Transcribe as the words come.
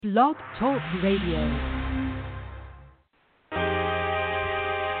Blog Talk Radio.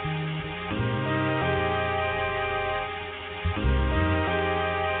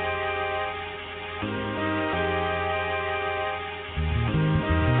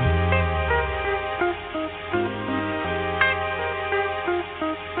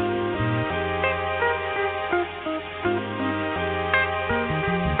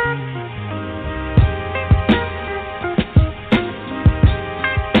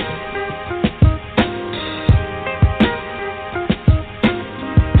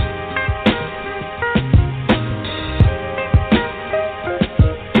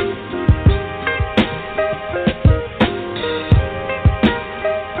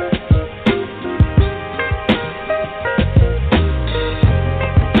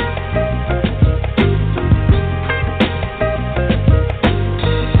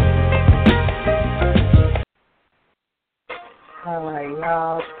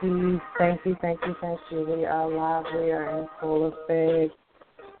 Thank you. We are live. We are in full effect.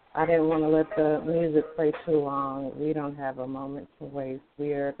 I didn't want to let the music play too long. We don't have a moment to waste.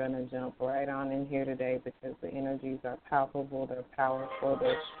 We are going to jump right on in here today because the energies are palpable, they're powerful,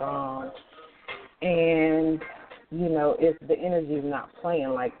 they're strong. And, you know, if the energy is not playing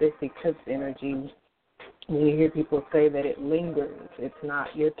like this eclipse energy, when you hear people say that it lingers, it's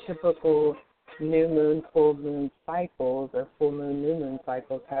not your typical new moon, full moon cycles or full moon, new moon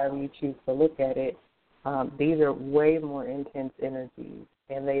cycles, however you choose to look at it. These are way more intense energies,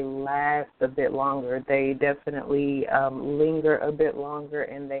 and they last a bit longer. They definitely linger a bit longer,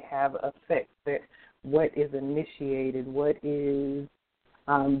 and they have effects. That what is initiated, what is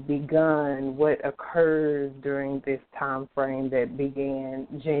begun, what occurs during this time frame that began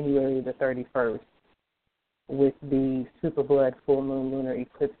January the 31st with the super blood full moon lunar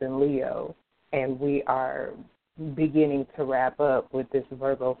eclipse in Leo. And we are beginning to wrap up with this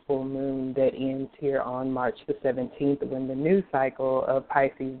Virgo full moon that ends here on March the 17th when the new cycle of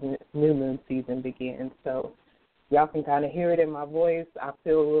Pisces new moon season begins. So y'all can kind of hear it in my voice. I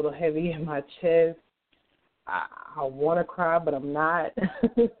feel a little heavy in my chest. I want to cry, but I'm not.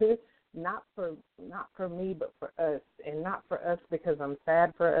 not for me, but for us. And not for us because I'm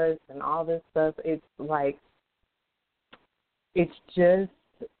sad for us and all this stuff. It's like, it's just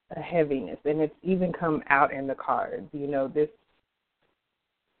a heaviness, and it's even come out in the cards. You know, this,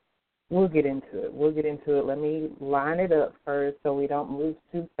 we'll get into it. Let me line it up first so we don't move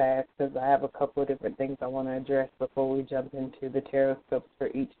too fast because I have a couple of different things I want to address before we jump into the tarot scopes for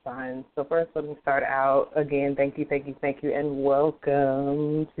each sign. So first, let me start out. Again, thank you, and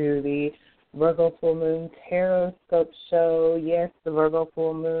welcome to the Virgo Full Moon Tarot Scope Show. Yes, the Virgo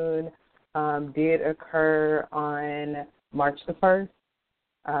Full Moon did occur on March the 1st.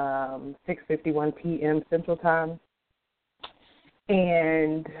 6:51 p.m. Central Time,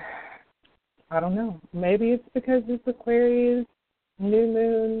 and I don't know, maybe it's because this Aquarius new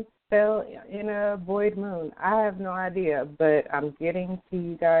moon fell in a void moon. I have no idea, but I'm getting to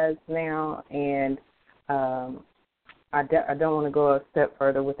you guys now, and I don't want to go a step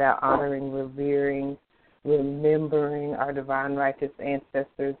further without honoring, revering, remembering our divine righteous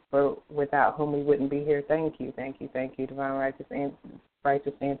ancestors, without whom we wouldn't be here. Thank you, divine righteous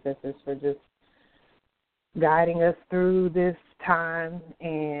ancestors, for just guiding us through this time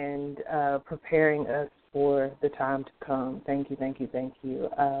and preparing us for the time to come. Thank you.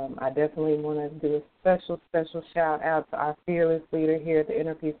 I definitely want to do a special shout out to our fearless leader here at the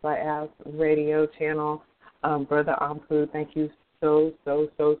Inner Peace Lighthouse radio channel, Brother Ampu. Thank you so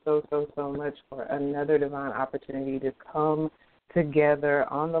much for another divine opportunity to come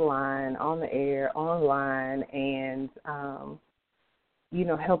together on the line, on the air, online, and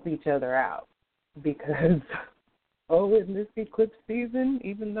help each other out, because in this eclipse season,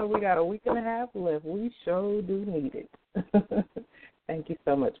 even though we got a week and a half left, we sure do need it. Thank you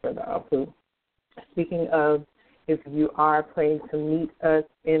so much, Brother Apu. Speaking of, if you are planning to meet us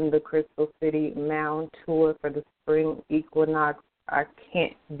in the Crystal City Mound Tour for the spring equinox, I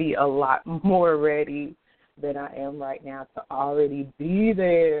can't be a lot more ready than I am right now to already be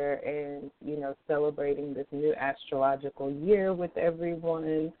there and, celebrating this new astrological year with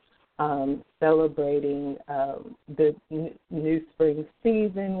everyone, celebrating the new spring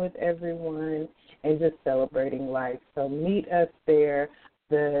season with everyone, and just celebrating life. So meet us there.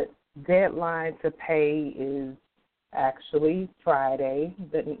 The deadline to pay is actually Friday,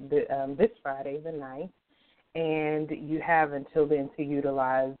 this Friday, the 9th. And you have until then to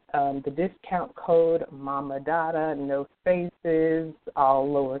utilize the discount code MAMADATA, no spaces, all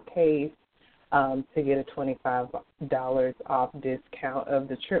lowercase, to get a $25 off discount of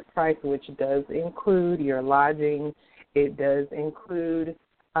the trip price, which does include your lodging. It does include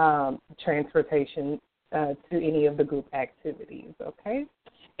transportation to any of the group activities, okay?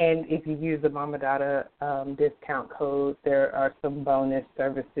 And if you use the Mama Dada discount code, there are some bonus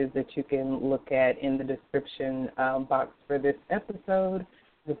services that you can look at in the description box for this episode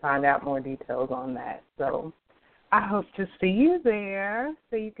to find out more details on that. So I hope to see you there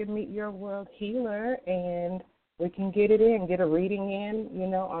so you can meet your world healer and we can get it in, get a reading in, you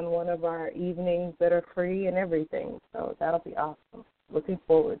know, on one of our evenings that are free and everything. So that'll be awesome. Looking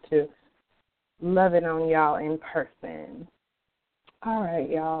forward to loving on y'all in person. All right,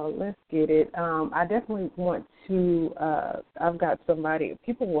 y'all, let's get it. I definitely want to, I've got somebody,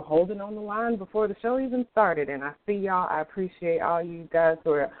 people were holding on the line before the show even started, and I see y'all. I appreciate all you guys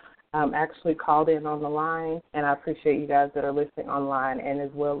who are actually called in on the line, and I appreciate you guys that are listening online and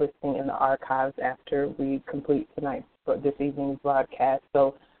as well listening in the archives after we complete this evening's broadcast.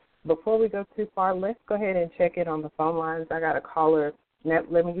 So before we go too far, let's go ahead and check in on the phone lines. I got a caller. Now,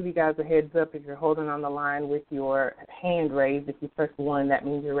 let me give you guys a heads up. If you're holding on the line with your hand raised, if you press 1, that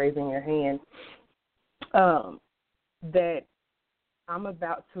means you're raising your hand, that I'm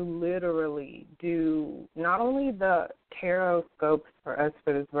about to literally do not only the tarot scopes for us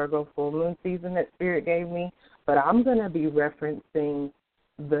for this Virgo full moon season that Spirit gave me, but I'm going to be referencing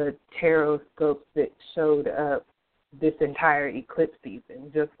the tarot scopes that showed up this entire eclipse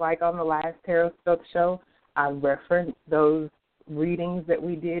season. Just like on the last tarot scope show, I referenced those readings that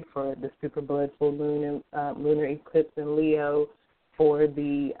we did for the super blood full moon and lunar eclipse in Leo, for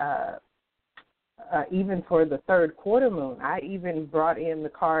the even for the third quarter moon. I even brought in the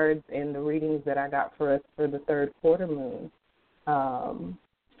cards and the readings that I got for us for the third quarter moon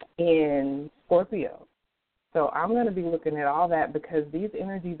in Scorpio. So I'm going to be looking at all that because these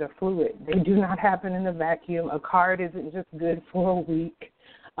energies are fluid. They do not happen in a vacuum. A card isn't just good for a week.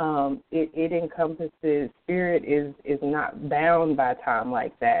 It encompasses, Spirit is not bound by time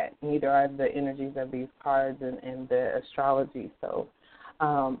like that. Neither are the energies of these cards and the astrology. So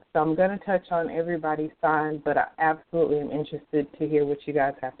I'm going to touch on everybody's sign, but I absolutely am interested to hear what you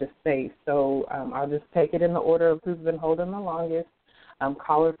guys have to say. So I'll just take it in the order of who's been holding the longest.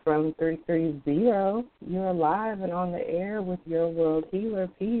 Caller from 330, you're alive and on the air with your world healer.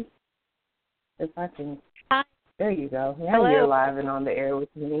 Peace. If I can. Hi. There you go. Now Hello. You're live and on the air with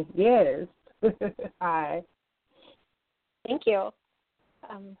me. Yes. Hi. Thank you.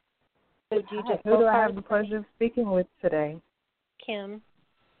 So do you Hi. just Who do I have the pleasure of speaking with today? Kim.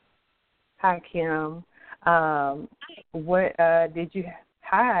 Hi, Kim. Hi. What did you?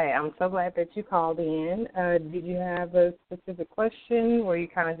 Hi. I'm so glad that you called in. Did you have a specific question? Were you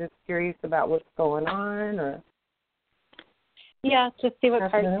kind of just curious about what's going on, or? Yeah, just see what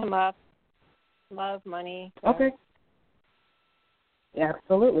cards Afternoon. come up. Love, money. Okay.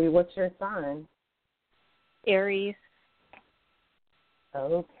 Absolutely. What's your sign? Aries.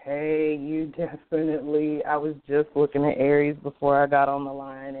 Okay, you definitely, I was just looking at Aries before I got on the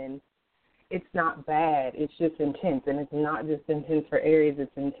line, and it's not bad. It's just intense, and it's not just intense for Aries.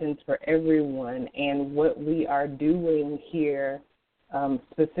 It's intense for everyone, and what we are doing here,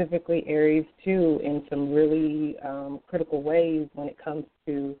 specifically Aries too, in some really critical ways when it comes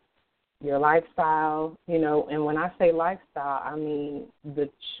to your lifestyle, you know, and when I say lifestyle, I mean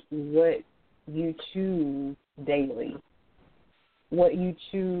what you choose daily, what you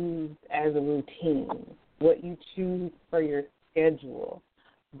choose as a routine, what you choose for your schedule.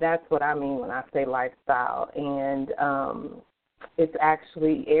 That's what I mean when I say lifestyle. And it's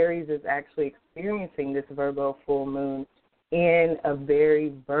actually, Aries is actually experiencing this Virgo full moon in a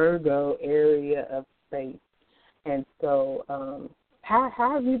very Virgo area of space. And so how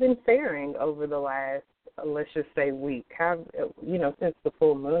have you been faring over the last, let's just say, week? Since the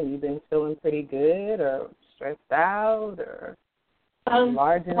full moon, you been feeling pretty good or stressed out or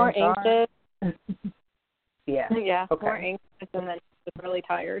large in more anxious. Yeah. Yeah, Okay. more anxious and then just really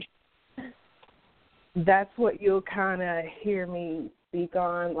tired. That's what you'll kind of hear me speak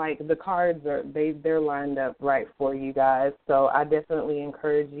on. Like the cards they're lined up right for you guys. So I definitely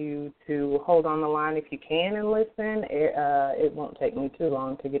encourage you to hold on the line if you can and listen. It won't take me too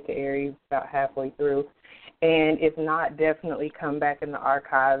long to get to Aries, about halfway through. And if not, definitely come back in the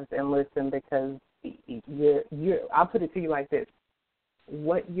archives and listen because I'll put it to you like this.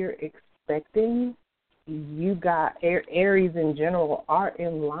 What you're expecting, you got Aries in general are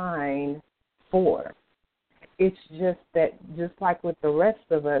in line for. It's just that, just like with the rest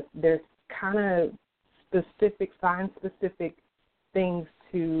of us, there's kind of specific things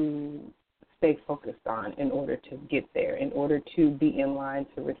to stay focused on in order to get there, in order to be in line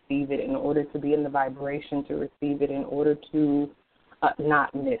to receive it, in order to be in the vibration to receive it, in order to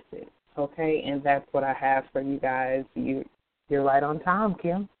not miss it, okay? And that's what I have for you guys. You're right on time,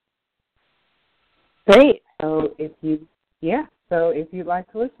 Kim. Great. So if you'd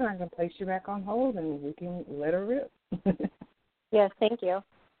like to listen, I can place you back on hold and we can let her rip. Yes, thank you.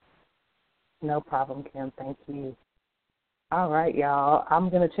 No problem, Kim. Thank you. All right, y'all. I'm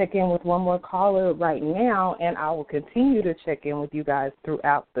going to check in with one more caller right now, and I will continue to check in with you guys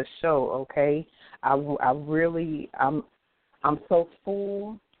throughout the show, okay? I'm so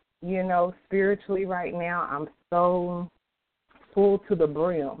full, spiritually right now. I'm so full to the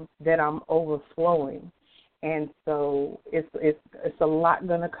brim that I'm overflowing. And so it's a lot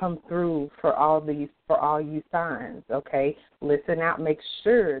going to come through for all you signs, okay? Listen out. Make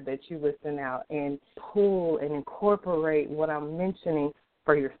sure that you listen out and pull and incorporate what I'm mentioning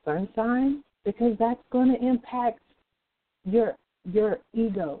for your sun sign, because that's going to impact your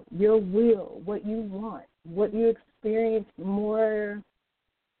ego, your will, what you want, what you experience more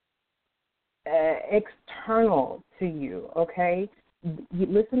external to you, okay? You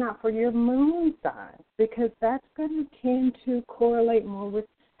listen out for your moon sign, because that's going to tend to correlate more with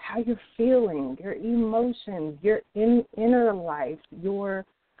how you're feeling, your emotions, your inner life, your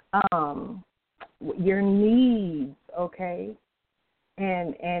needs, okay,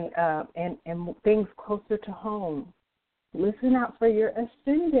 and things closer to home. Listen out for your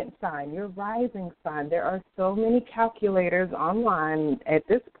ascendant sign, your rising sign. There are so many calculators online at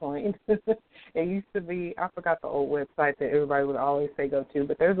this point. It used to be, I forgot the old website that everybody would always say go to,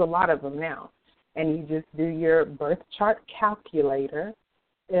 but there's a lot of them now. And you just do your birth chart calculator.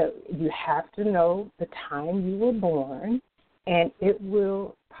 You have to know the time you were born, and it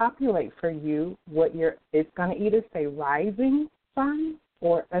will populate for you it's going to either say rising sign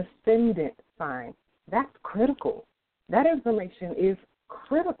or ascendant sign. That's critical. That information is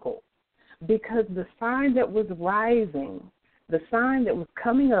critical, because the sign that was rising, the sign that was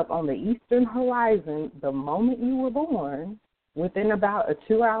coming up on the eastern horizon the moment you were born, within about a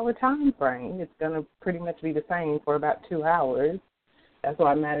 2-hour time frame, it's going to pretty much be the same for about 2 hours. That's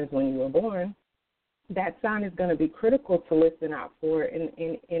why it matters when you were born. That sign is going to be critical to listen out for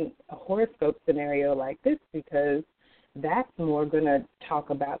in a horoscope scenario like this, because that's more going to talk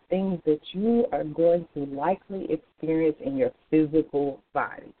about things that you are going to likely experience in your physical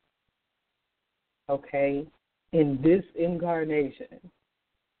body, okay, in this incarnation,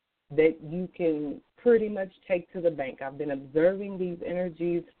 that you can pretty much take to the bank. I've been observing these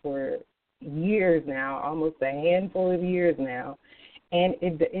energies for years now, almost a handful of years now, and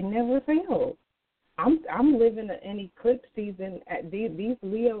it never fails. I'm living an eclipse season. These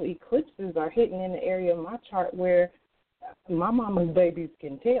Leo eclipses are hitting in the area of my chart where my mama's babies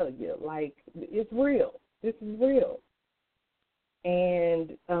can tell you, like, it's real. This is real.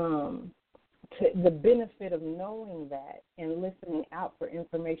 And the benefit of knowing that and listening out for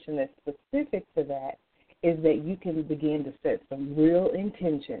information that's specific to that is that you can begin to set some real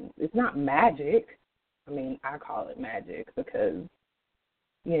intentions. It's not magic. I mean, I call it magic because,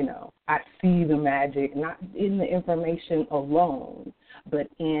 I see the magic, not in the information alone, but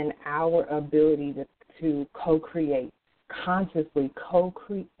in our ability to co-create, consciously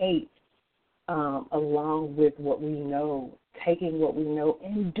co-create along with what we know, taking what we know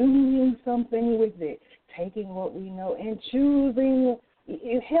and doing something with it, taking what we know and choosing.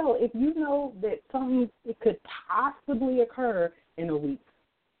 Hell, if you know that something could possibly occur in a week,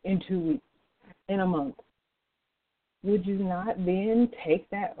 in 2 weeks, in a month, would you not then take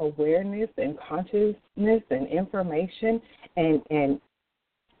that awareness and consciousness and information and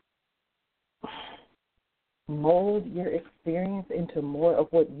mold your experience into more of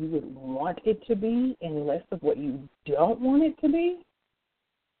what you would want it to be and less of what you don't want it to be?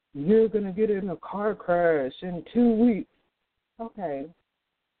 You're going to get in a car crash in 2 weeks. Okay.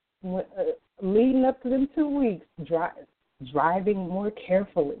 Leading up to them 2 weeks, driving more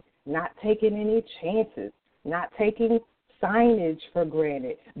carefully, not taking any chances, not taking signage for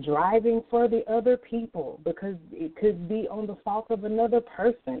granted, driving for the other people because it could be on the fault of another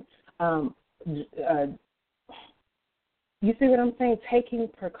person. You see what I'm saying? Taking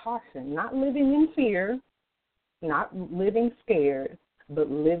precaution, not living in fear, not living scared, but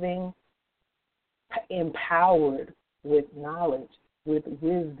living empowered with knowledge, with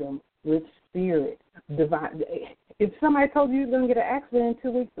wisdom, with spirit, divine. If somebody told you you're going to get an accident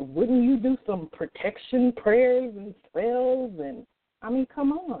in 2 weeks, wouldn't you do some protection prayers and spells? And I mean,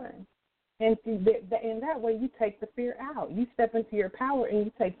 come on. And in that way, you take the fear out. You step into your power and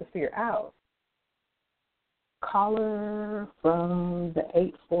you take the fear out. Caller from the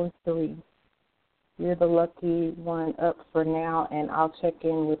 843. You're the lucky one up for now, and I'll check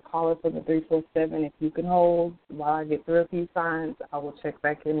in with caller from the 347. If you can hold while I get through a few signs, I will check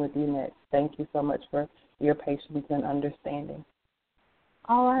back in with you next. Thank you so much for your patience and understanding.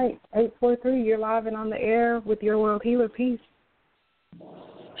 All right, 843, you're live and on the air with your world healer. Peace.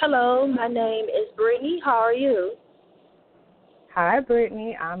 Hello, my name is Brittany. How are you? Hi,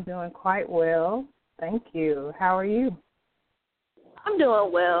 Brittany. I'm doing quite well. Thank you. How are you? I'm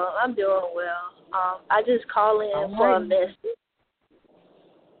doing well. I just call in for a message.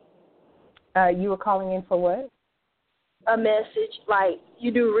 You were calling in for what? A message, like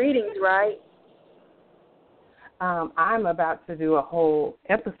you do readings, right? I'm about to do a whole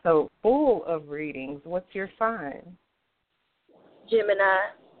episode full of readings. What's your sign?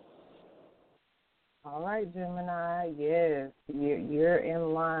 Gemini. All right, Gemini. Yes, you're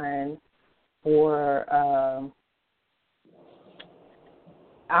in line for.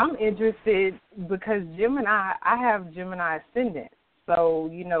 I'm interested because Gemini. I have Gemini ascendant, so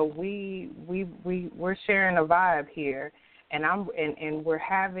we're sharing a vibe here, and we're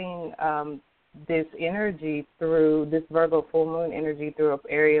having this energy through this Virgo full moon energy through an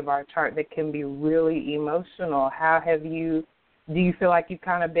area of our chart that can be really emotional. Do you feel like you've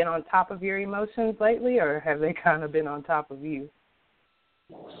kind of been on top of your emotions lately, or have they kind of been on top of you?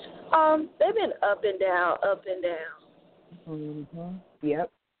 They've been up and down. Mm-hmm. Yep,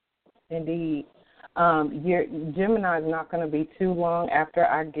 indeed. Your Gemini is not going to be too long after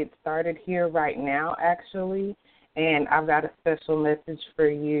I get started here right now, actually. And I've got a special message for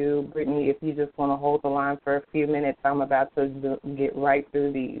you, Brittany, if you just want to hold the line for a few minutes. I'm about to get right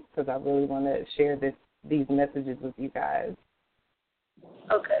through these because I really want to share these messages with you guys.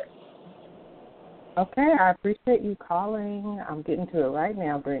 Okay. Okay, I appreciate you calling. I'm getting to it right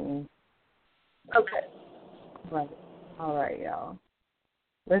now, Brittany. Okay. Right. All right, y'all.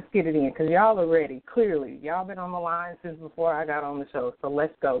 Let's get it in because y'all are ready. Clearly, y'all been on the line since before I got on the show, so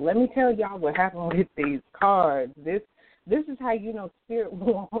let's go. Let me tell y'all what happened with these cards. This is how you know Spirit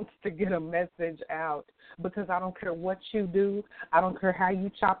wants to get a message out, because I don't care what you do. I don't care how you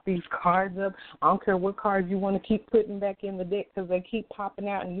chop these cards up. I don't care what cards you want to keep putting back in the deck because they keep popping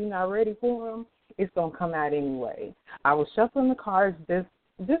out and you're not ready for them. It's going to come out anyway. I was shuffling the cards, just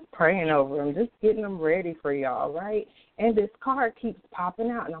praying over them, just getting them ready for y'all, right? And this card keeps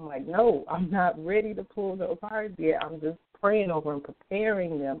popping out, and I'm like, no, I'm not ready to pull those cards yet. I'm just praying over them,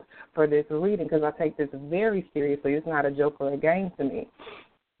 preparing them for this reading because I take this very seriously. It's not a joke or a game to me.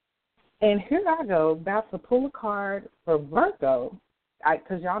 And here I go, about to pull a card for Virgo,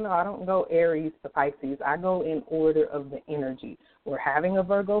 because y'all know I don't go Aries to Pisces. I go in order of the energy. We're having a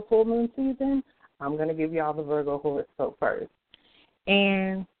Virgo full moon season. I'm going to give y'all the Virgo horoscope first.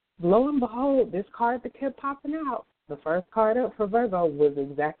 And lo and behold, this card that kept popping out, the first card up for Virgo was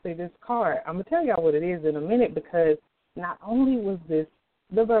exactly this card. I'm going to tell y'all what it is in a minute, because not only was this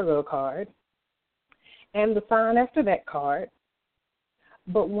the Virgo card and the sign after that card,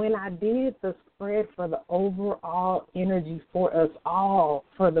 but when I did the spread for the overall energy for us all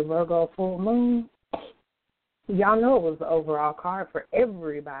for the Virgo full moon, y'all know it was the overall card for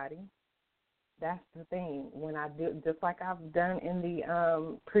everybody. That's the thing. When I do, just like I've done in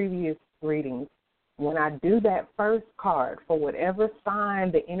the previous readings, when I do that first card for whatever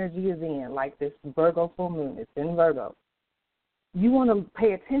sign the energy is in, like this Virgo full moon, it's in Virgo, you want to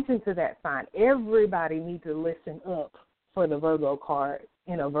pay attention to that sign. Everybody needs to listen up for the Virgo card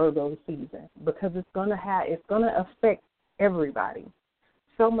in a Virgo season, because it's going to affect everybody.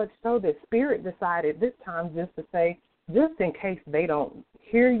 So much so that Spirit decided this time just to say, just in case they don't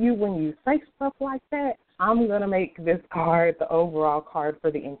hear you when you say stuff like that, I'm going to make this card the overall card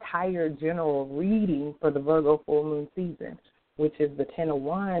for the entire general reading for the Virgo full moon season, which is the Ten of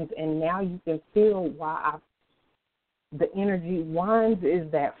Wands. And now you can feel why the energy, Wands is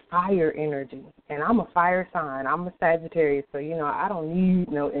that fire energy. And I'm a fire sign. I'm a Sagittarius, so, I don't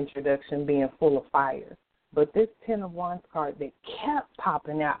need no introduction being full of fire. But this Ten of Wands card that kept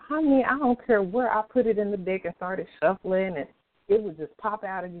popping out, I mean, I don't care where I put it in the deck and started shuffling, and it would just pop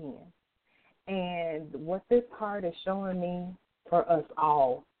out again. And what this card is showing me for us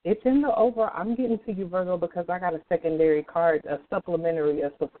all, it's in the overall. I'm getting to you, Virgo, because I got a secondary card, a supplementary,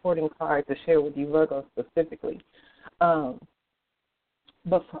 a supporting card to share with you, Virgo, specifically.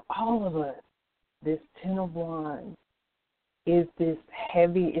 But for all of us, this Ten of Wands is this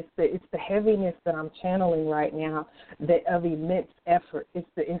heavy. It's the heaviness that I'm channeling right now, that of immense effort.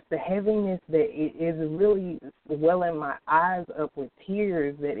 It's the heaviness that it is really welling my eyes up with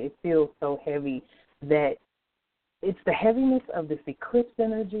tears, that it feels so heavy. That it's the heaviness of this eclipse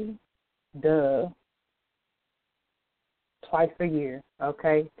energy. Twice a year,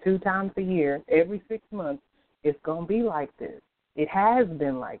 okay, 2 times a year, every 6 months. It's gonna be like this. It has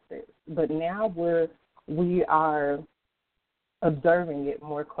been like this, but now we are observing it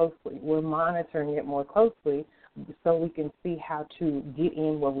more closely. We're monitoring it more closely so we can see how to get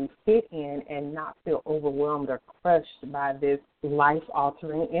in where we fit in and not feel overwhelmed or crushed by this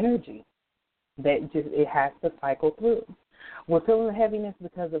life-altering energy that just it has to cycle through. We're feeling the heaviness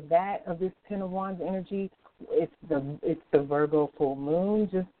because of that, of this Ten of Wands energy. It's the Virgo full moon.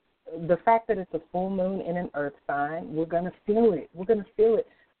 Just the fact that it's a full moon in an earth sign, we're going to feel it. We're going to feel it.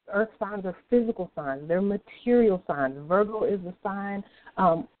 Earth signs are physical signs. They're material signs. Virgo is a sign,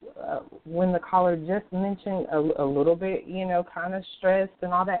 when the caller just mentioned a little bit, kind of stressed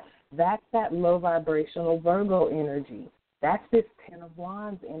and all that, that's that low vibrational Virgo energy. That's this Ten of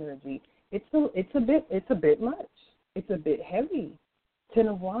Wands energy. It's a bit much. It's a bit heavy. Ten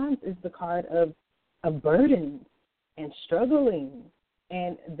of Wands is the card of burdens and struggling,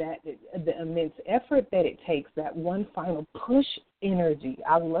 and that the immense effort that it takes, that one final push energy.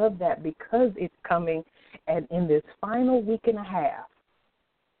 I love that because it's coming in this final week and a half.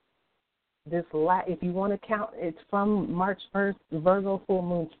 If you want to count, it's from March 1st, Virgo full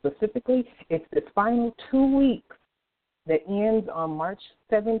moon specifically. It's this final 2 weeks that ends on March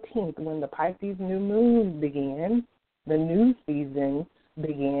 17th when the Pisces new moon begins, the new season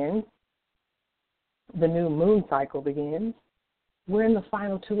begins, the new moon cycle begins. We're in the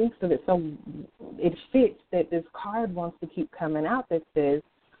final 2 weeks of it, so it fits that this card wants to keep coming out that says,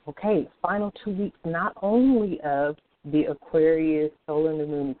 okay, final 2 weeks not only of the Aquarius solar new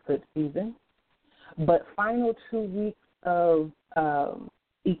moon eclipse season, but final 2 weeks of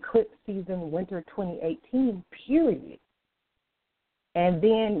eclipse season winter 2018, period. And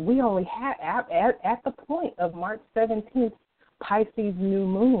then we only have, at the point of March 17th, Pisces new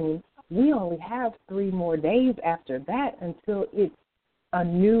moon, we only have 3 more days after that until it's a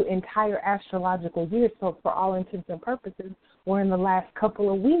new entire astrological year. So for all intents and purposes, we're in the last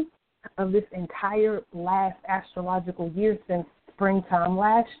couple of weeks of this entire last astrological year since springtime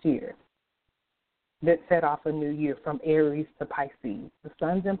last year that set off a new year from Aries to Pisces. The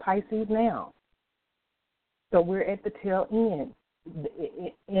sun's in Pisces now. So we're at the tail end.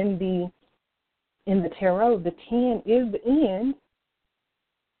 In the tarot, the 10 is the end,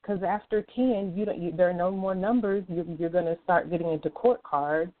 because after 10, there are no more numbers. You're going to start getting into court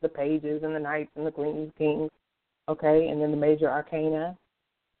cards, the pages and the knights and the queens, kings, okay, and then the major arcana.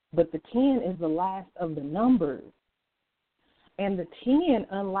 But the 10 is the last of the numbers. And the 10,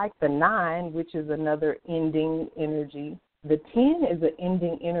 unlike the 9, which is another ending energy, the 10 is an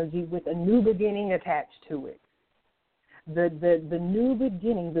ending energy with a new beginning attached to it. The new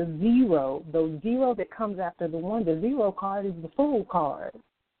beginning, the 0, the 0 that comes after the 1, the 0 card is the Fool card.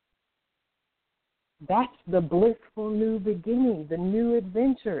 That's the blissful new beginning, the new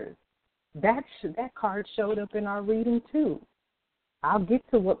adventures. That card showed up in our reading too. I'll get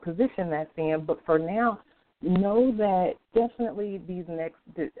to what position that's in, but for now, know that definitely these next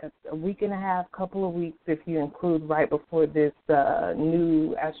a week and a half, couple of weeks, if you include right before this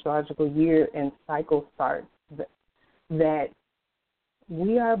new astrological year and cycle starts, that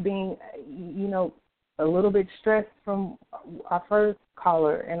we are being, a little bit stressed from our first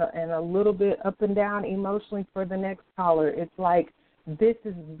caller and a little bit up and down emotionally for the next caller. It's like this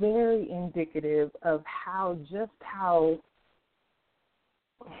is very indicative of how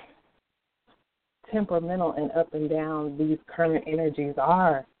temperamental and up and down these current energies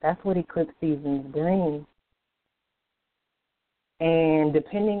are. That's what eclipse seasons bring. And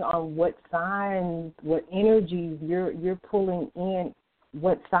depending on what signs, what energies you're pulling in,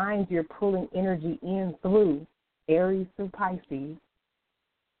 what signs you're pulling energy in through, Aries through Pisces,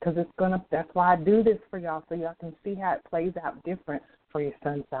 because that's why I do this for y'all, so y'all can see how it plays out different for your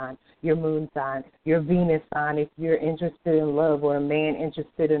sun sign, your moon sign, your Venus sign if you're interested in love or a man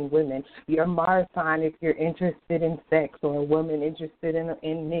interested in women, your Mars sign if you're interested in sex or a woman interested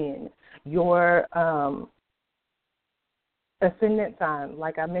in men, your ascendant sign,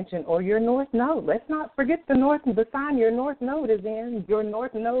 like I mentioned, or your north node. Let's not forget the sign your north node is in, your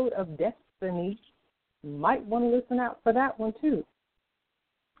north node of destiny. You might want to listen out for that one too.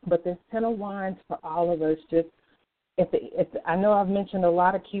 But this 10 of Wands for all of us, just I know I've mentioned a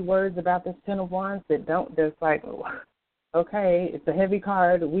lot of key words about this 10 of Wands that don't just like, okay, it's a heavy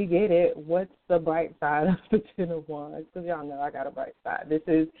card, we get it. What's the bright side of the 10 of Wands? Because y'all know I got a bright side. This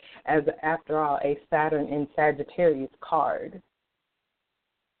is, after all, a Saturn in Sagittarius card.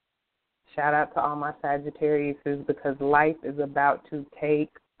 Shout out to all my Sagittariuses because life is about to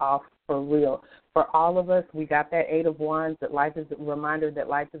take off for real. For all of us, we got that 8 of Wands, that life is a reminder that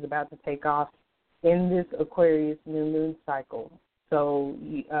life is about to take off in this Aquarius new moon cycle. So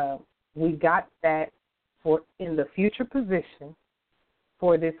we got that for in the future position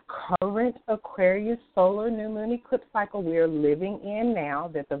for this current Aquarius solar new moon eclipse cycle we're living in now,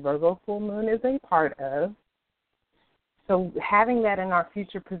 that the Virgo full moon is a part of. So having that in our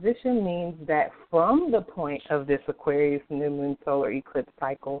future position means that from the point of this Aquarius new moon solar eclipse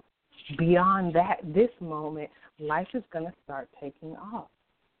cycle, beyond that, this moment, life is going to start taking off.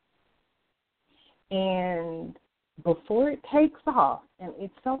 And before it takes off, and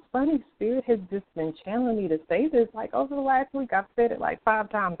it's so funny, Spirit has just been channeling me to say this, like over the last week, I've said it like 5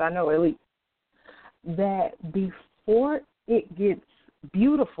 times, I know at least, that before it gets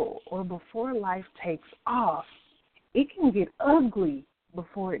beautiful or before life takes off, it can get ugly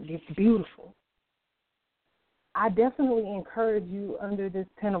before it gets beautiful. I definitely encourage you under this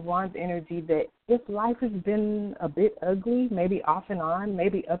 10 of Wands energy that if life has been a bit ugly, maybe off and on,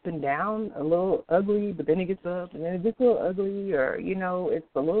 maybe up and down, a little ugly, but then it gets up and then it gets a little ugly, or, you know, it's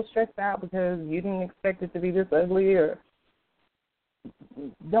a little stressed out because you didn't expect it to be this ugly, or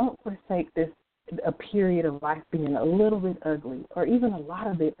don't forsake this, a period of life being a little bit ugly or even a lot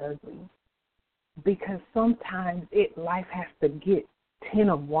of it ugly, because sometimes life has to get 10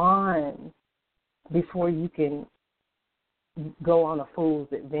 of Wands before you can go on a fool's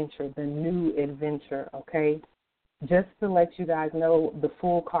adventure, the new adventure, okay? Just to let you guys know, the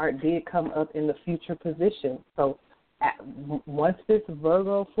Fool card did come up in the future position. So once this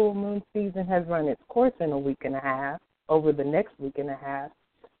Virgo full moon season has run its course in a week and a half, over the next week and a half,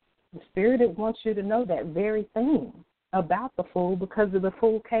 the Spirit wants you to know that very thing about the Fool, because the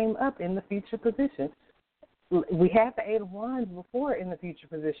Fool came up in the future position. We had the 8 of Wands before in the future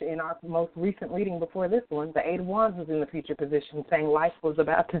position. In our most recent reading before this one, the 8 of Wands was in the future position, saying life was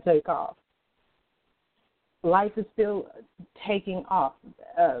about to take off. Life is still taking off.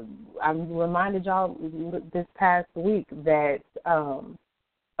 I reminded y'all this past week that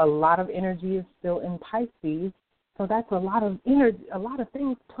a lot of energy is still in Pisces, so that's a lot of energy, a lot of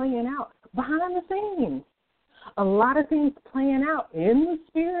things playing out behind the scenes, a lot of things playing out in the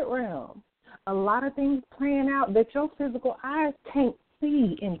spirit realm. A lot of things playing out that your physical eyes can't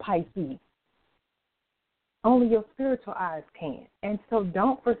see in Pisces. Only your spiritual eyes can. And so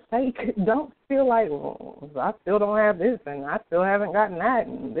don't feel like, well, I still don't have this, and I still haven't gotten that,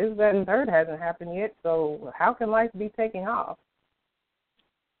 and this, that, and third hasn't happened yet, so how can life be taking off?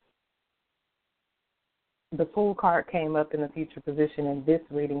 The Fool card came up in the future position in this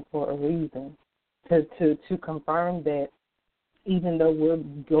reading for a reason, to confirm that even though we're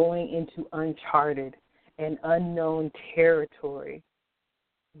going into uncharted and unknown territory,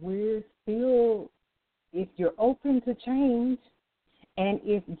 we're still, if you're open to change, and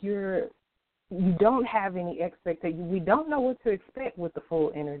if you don't have any expectation, we don't know what to expect with the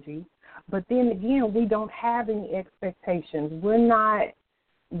Fool energy, but then again, we don't have any expectations.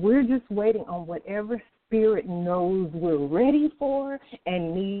 We're just waiting on whatever Spirit knows we're ready for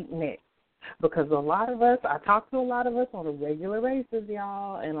and need next. Because a lot of us, I talk to a lot of us on a regular basis,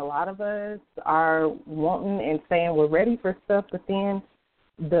 y'all, and a lot of us are wanting and saying we're ready for stuff, but then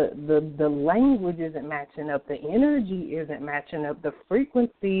the language isn't matching up, the energy isn't matching up, the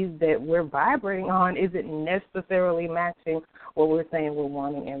frequencies that we're vibrating on isn't necessarily matching what we're saying we're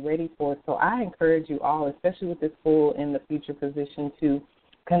wanting and ready for. So I encourage you all, especially with this Fool in the future position, to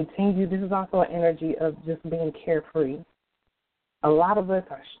continue. This is also an energy of just being carefree. A lot of us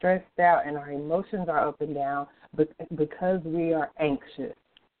are stressed out and our emotions are up and down because we are anxious.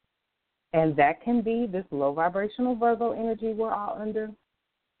 And that can be this low vibrational Virgo energy we're all under.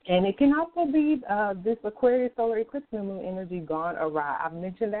 And it can also be this Aquarius solar eclipse new moon energy gone awry. I've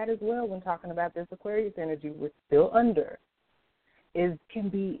mentioned that as well when talking about this Aquarius energy we're still under. It can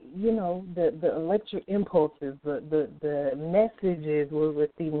be, the electric impulses, the messages we're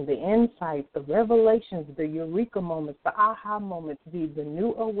receiving, the insights, the revelations, the eureka moments, the aha moments, the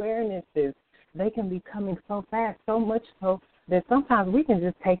new awarenesses. They can be coming so fast, so much so that sometimes we can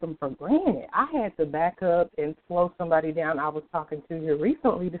just take them for granted. I had to back up and slow somebody down I was talking to here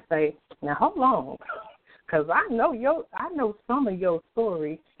recently to say, now hold on, because I know some of your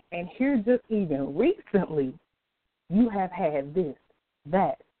story, and here just even recently, you have had this,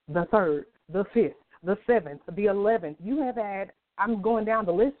 that, the third, the fifth, the seventh, the 11th. You have had, I'm going down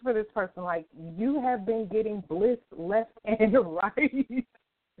the list for this person, like you have been getting bliss left and right.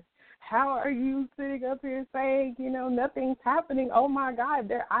 How are you sitting up here saying, nothing's happening? Oh, my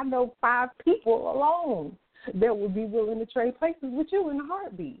God, I know 5 people alone that would be willing to trade places with you in a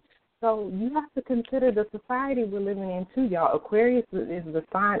heartbeat. So you have to consider the society we're living in, too, y'all. Aquarius is the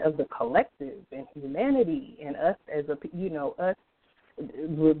sign of the collective and humanity and us as us,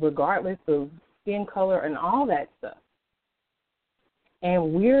 regardless of skin color and all that stuff.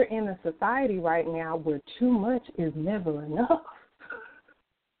 And we're in a society right now where too much is never enough.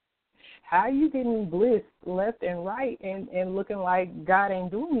 how you getting bliss left and right and looking like God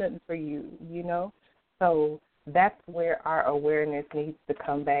ain't doing nothing for you, you know? So that's where our awareness needs to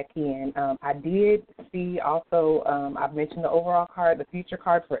come back in. I did see also, I've mentioned the overall card, the future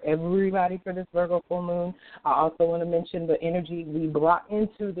card for everybody for this Virgo full moon. I also want to mention the energy we brought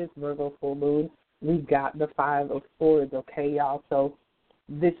into this Virgo full moon. We got the 5 of Swords, okay, y'all? So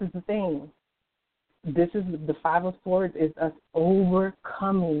this is the thing. This is the 5 of Swords is us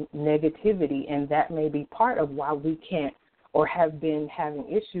overcoming negativity, and that may be part of why we can't or have been having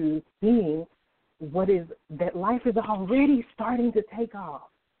issues seeing what is that life is already starting to take off.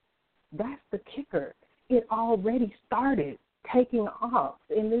 That's the kicker. It already started taking off.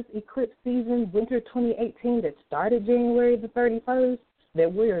 In this eclipse season, winter 2018, that started January the 31st,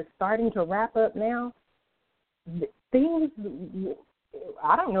 that we're starting to wrap up now, things,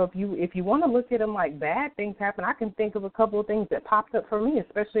 I don't know if you want to look at them like bad things happen. I can think of a couple of things that popped up for me,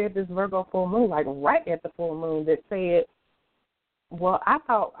 especially at this Virgo full moon, like right at the full moon, that said, well, I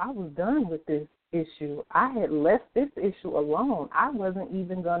thought I was done with this issue. I had left this issue alone. I wasn't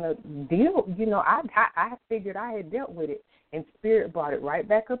even going to deal, I figured I had dealt with it, and Spirit brought it right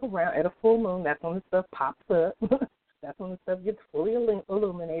back up around at a full moon. That's when the stuff pops up. That's when the stuff gets fully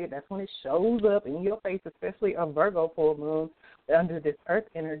illuminated. That's when it shows up in your face, especially a Virgo full moon under this earth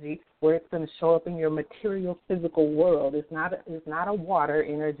energy, where it's going to show up in your material physical world. It's not a water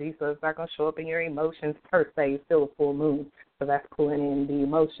energy, so it's not going to show up in your emotions per se. It's still a full moon, so that's pulling in the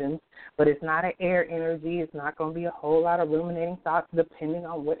emotions. But it's not an air energy. It's not going to be a whole lot of ruminating thoughts depending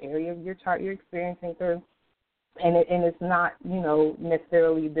on what area of your chart you're experiencing through. And it's not,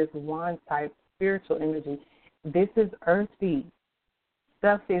 necessarily this wand type spiritual energy. This is earthy.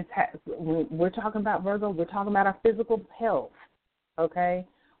 Stuff is, when we're talking about Virgo, we're talking about our physical health, okay?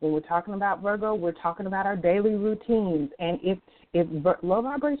 When we're talking about Virgo, we're talking about our daily routines. And if low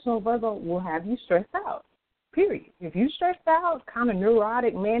vibrational Virgo will have you stressed out, period. If you're stressed out, kind of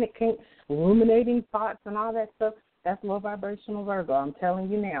neurotic, manic, ruminating thoughts and all that stuff, that's low vibrational Virgo, I'm telling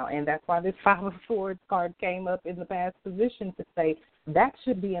you now. And that's why this 5 of Swords card came up in the past position to say, that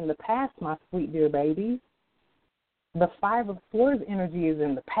should be in the past, my sweet dear babies. The 5 of Swords energy is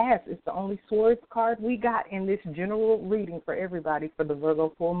in the past. It's the only Swords card we got in this general reading for everybody for the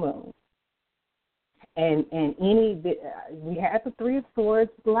Virgo full moon. And we had the 3 of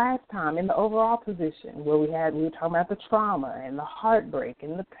Swords last time in the overall position, where we were talking about the trauma and the heartbreak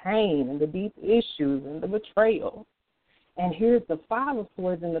and the pain and the deep issues and the betrayal. And here's the 5 of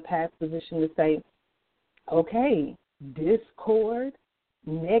Swords in the past position to say, okay, discord,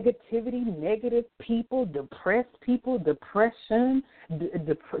 negativity, negative people, depression,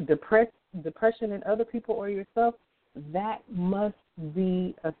 depression in other people or yourself, that must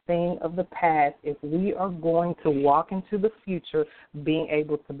be a thing of the past if we are going to walk into the future being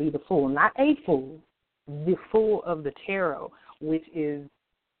able to be the fool. Not a fool, the fool of the tarot, which is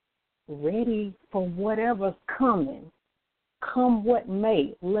ready for whatever's coming. Come what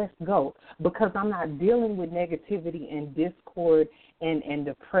may, let's go. Because I'm not dealing with negativity and discord and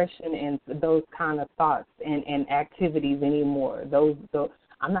depression and those kind of thoughts and activities anymore.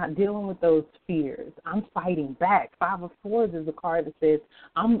 I'm not dealing with those fears. I'm fighting back. 5 of Swords is a card that says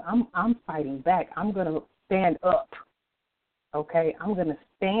I'm fighting back. I'm going to stand up. Okay, I'm going to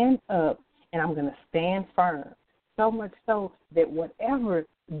stand up and I'm going to stand firm. So much so that whatever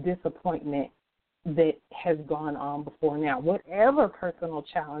disappointment that has gone on before now, whatever personal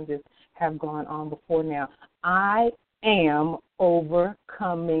challenges have gone on before now, I am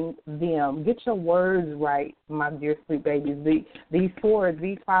overcoming them. Get your words right, my dear sweet babies. These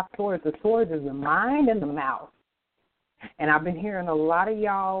 5 swords, the swords is the mind and the mouth. And I've been hearing a lot of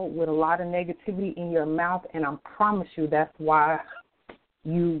y'all with a lot of negativity in your mouth, and I promise you that's why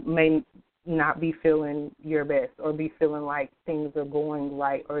you may not be feeling your best or be feeling like things are going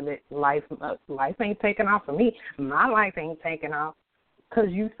right or that life ain't taking off for me. My life ain't taking off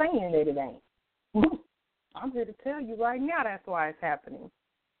because you saying that it ain't. I'm here to tell you right now that's why it's happening.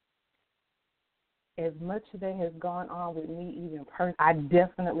 As much that has gone on with me even personally, I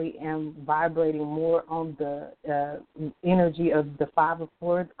definitely am vibrating more on the energy of the 5 of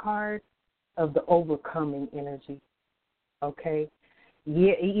Swords card, of the overcoming energy, okay?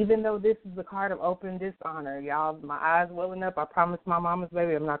 Yeah, even though this is the card of open dishonor, y'all, my eyes welling up. I promise my mama's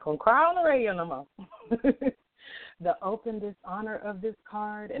baby I'm not going to cry on the radio no more. The open dishonor of this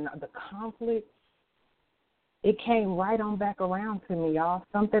card and the conflict, it came right on back around to me, y'all.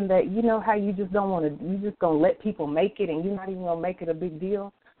 Something that, how you just don't want to, you just going to let people make it and you're not even going to make it a big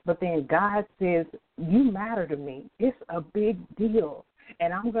deal. But then God says, you matter to me. It's a big deal.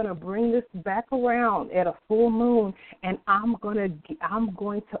 and I'm going to bring this back around at a full moon, and I'm going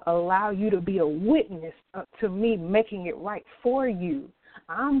to allow you to be a witness to me making it right for you.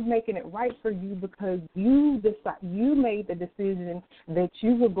 I'm making it right for you because you made the decision that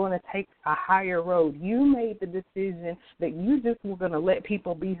you were going to take a higher road. You made the decision that you just were going to let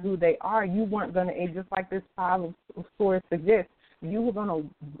people be who they are. You weren't going to, just like this Five of Swords suggests, you were going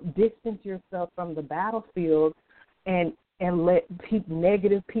to distance yourself from the battlefield and let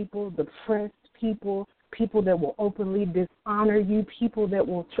negative people, depressed people, people that will openly dishonor you, people that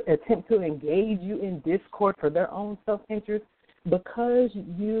will attempt to engage you in discord for their own self-interest. Because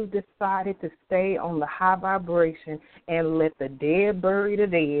you decided to stay on the high vibration and let the dead bury the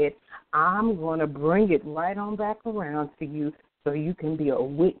dead, I'm going to bring it right on back around to you so you can be a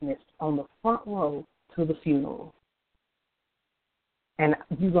witness on the front row to the funeral. And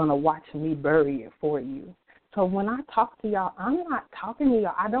you're going to watch me bury it for you. So when I talk to y'all, I'm not talking to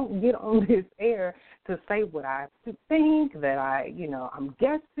y'all. I don't get on this air to say what I think, that I'm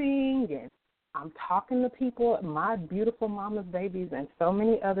guessing, and I'm talking to people, my beautiful mama's babies and so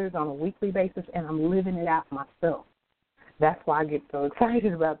many others on a weekly basis, and I'm living it out myself. That's why I get so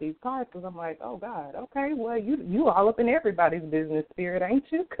excited about these cards, because I'm like, oh, God, okay, well, you all up in everybody's business, Spirit, ain't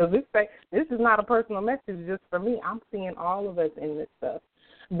you? Because this is not a personal message just for me. I'm seeing all of us in this stuff.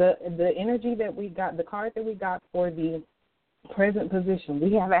 The energy that we got, the card that we got for the present position,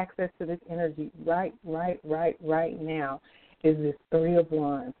 we have access to this energy right now. Is this Three of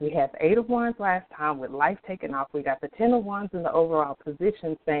Wands. We had the Eight of Wands last time with life taken off. We got the Ten of Wands in the overall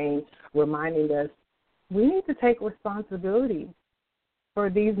position reminding us we need to take responsibility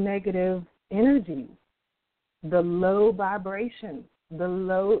for these negative energies, the low vibrations, the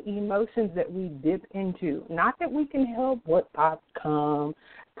low emotions that we dip into. Not that we can help what thoughts come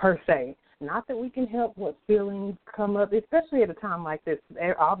per se. Not that we can help what feelings come up, especially at a time like this.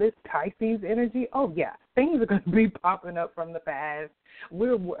 All this Pisces energy, oh, yeah, things are going to be popping up from the past.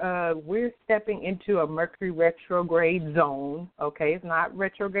 We're stepping into a Mercury retrograde zone, okay? It's not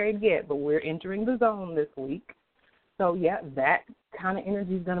retrograde yet, but we're entering the zone this week. So, yeah, that kind of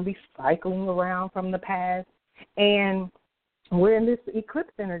energy is going to be cycling around from the past. And we're in this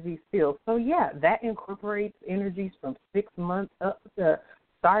eclipse energy still. So, yeah, that incorporates energies from 6 months up to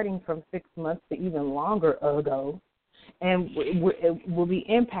starting from 6 months to even longer ago, and it will be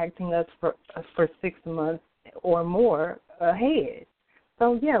impacting us for 6 months or more ahead.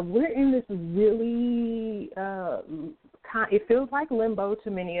 So, yeah, we're in this really, it feels like limbo to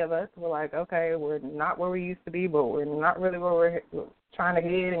many of us. We're like, okay, we're not where we used to be, but we're not really where we're trying to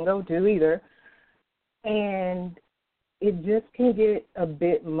head and go to either. And it just can get a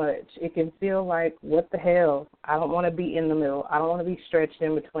bit much. It can feel like, what the hell? I don't want to be in the middle. I don't want to be stretched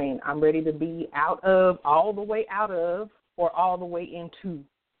in between. I'm ready to be all the way out of, or all the way into,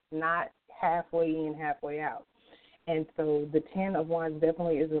 not halfway in, halfway out. And so the Ten of Wands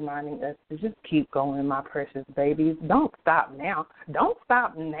definitely is reminding us to just keep going, my precious babies. Don't stop now. Don't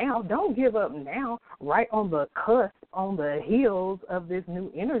stop now. Don't give up now, right on the cusp, on the heels of this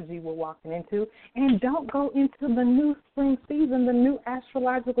new energy we're walking into. And don't go into the new spring season, the new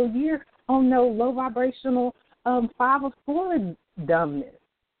astrological year, on no low vibrational Five of Swords dumbness.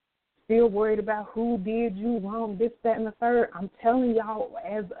 Still worried about who did you wrong, this, that, and the third. I'm telling y'all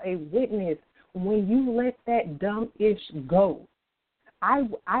as a witness, when you let that dumb-ish go, I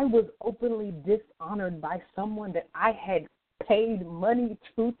was openly dishonored by someone that I had paid money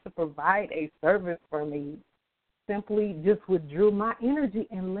to provide a service for me. Simply just withdrew my energy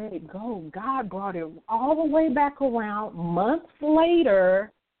and let it go. God brought it all the way back around months later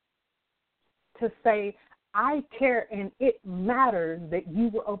to say, I care and it matters that you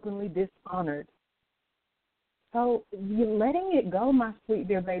were openly dishonored. So you letting it go, my sweet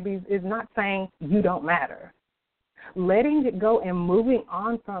dear babies, is not saying you don't matter. Letting it go and moving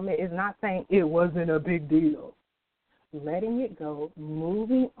on from it is not saying it wasn't a big deal. Letting it go,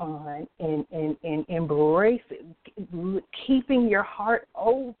 moving on, and embrace it, keeping your heart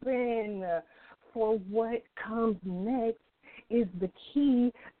open for what comes next is the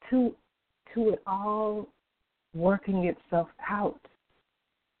key to it all working itself out.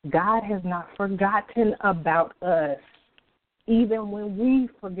 God has not forgotten about us, even when we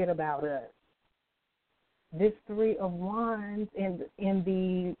forget about us. This Three of Wands in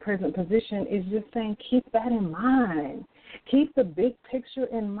the present position is just saying, keep that in mind. Keep the big picture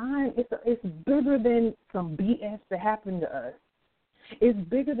in mind. It's bigger than some BS that happened to us. It's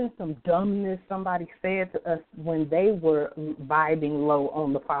bigger than some dumbness somebody said to us when they were vibing low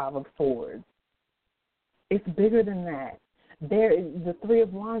on the Five of Swords. It's bigger than that. The Three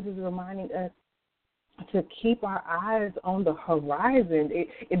of Wands is reminding us to keep our eyes on the horizon.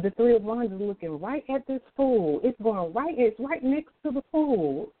 The Three of Wands is looking right at this Fool. It's right next to the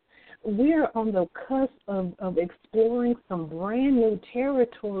Fool. We're on the cusp of exploring some brand new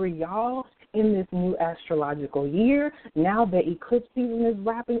territory, y'all, in this new astrological year. Now that eclipse season is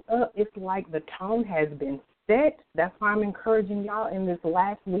wrapping up, it's like the tone has been set. That's why I'm encouraging y'all in this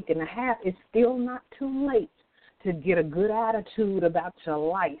last week and a half. It's still not too late to get a good attitude about your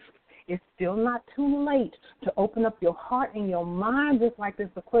life. It's still not too late to open up your heart and your mind, just like this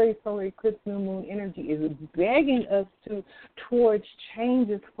Aquarius solar eclipse new moon energy is begging us towards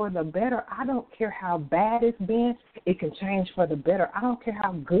changes for the better. I don't care how bad it's been, it can change for the better. I don't care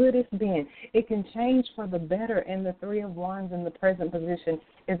how good it's been, it can change for the better. And the Three of Wands in the present position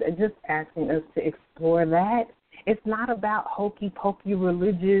is just asking us to explore that. It's not about hokey-pokey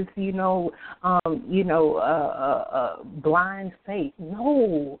religious, blind faith.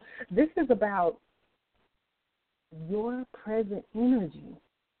 No, this is about your present energy,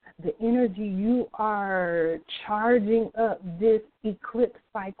 the energy you are charging up this eclipse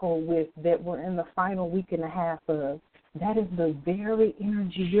cycle with that we're in the final week and a half of. That is the very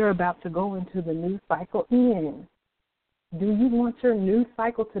energy you're about to go into the new cycle in. Do you want your new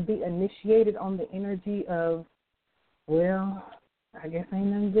cycle to be initiated on the energy of, well, I guess ain't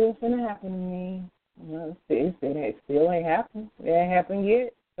nothing good finna happen to me. Well, it still ain't happened. It ain't happened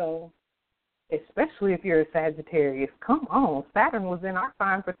yet. So, especially if you're a Sagittarius, come on. Saturn was in our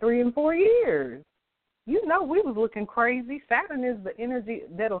sign for 3 and 4 years. You know we was looking crazy. Saturn is the energy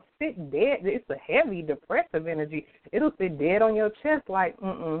that'll sit dead. It's a heavy, depressive energy. It'll sit dead on your chest like,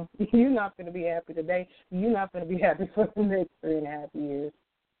 you're not going to be happy today. You're not going to be happy for the next 3.5 years.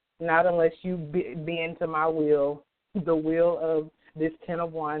 Not unless you bend to my will. The will of this Ten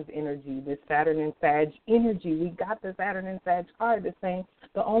of Wands energy, this Saturn and Sag energy. We got the Saturn and Sag card that's saying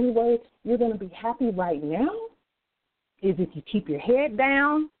the only way you're going to be happy right now is if you keep your head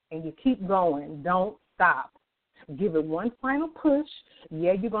down and you keep going. Don't stop. Give it one final push.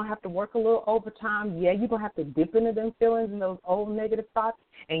 Yeah, you're going to have to work a little overtime. Yeah, you're going to have to dip into them feelings and those old negative thoughts,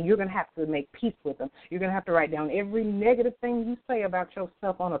 and you're going to have to make peace with them. You're going to have to write down every negative thing you say about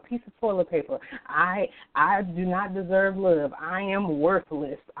yourself on a piece of toilet paper. I do not deserve love. I am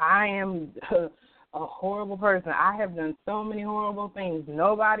worthless. I am a horrible person. I have done so many horrible things.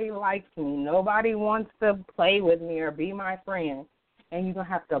 Nobody likes me. Nobody wants to play with me or be my friend. And you're going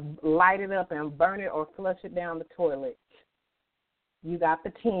to have to light it up and burn it or flush it down the toilet. You got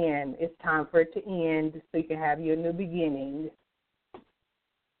the 10. It's time for it to end so you can have your new beginning.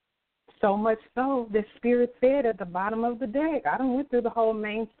 So much so that Spirit said at the bottom of the deck, I done went through the whole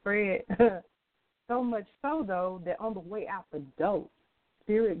main spread. So much so, though, that on the way out the door,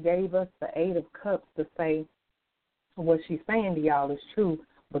 Spirit gave us the 8 of Cups to say what she's saying to y'all is true.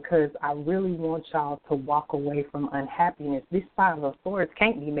 Because I really want y'all to walk away from unhappiness. This Five of Swords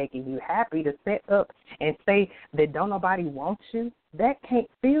can't be making you happy. To set up and say that don't nobody want you, that can't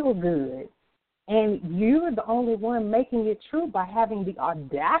feel good. And you're the only one making it true by having the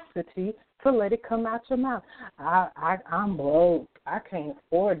audacity to let it come out your mouth. I'm broke. I can't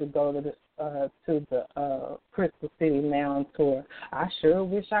afford to go to the Crystal City Mound tour. I sure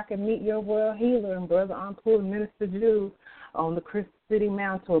wish I could meet your world healer and Brother Ampul and Minister Jew on the Crystal City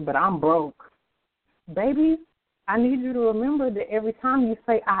Mound tour, but I'm broke. Baby, I need you to remember that every time you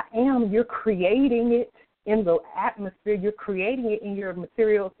say I am, you're creating it in the atmosphere. You're creating it in your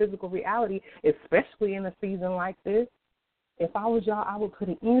material, physical reality, especially in a season like this. If I was y'all, I would put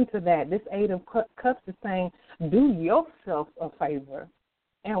an end to that. This 8 of Cups is saying, do yourself a favor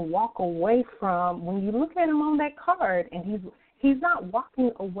and walk away from, when you look at him on that card, and he's not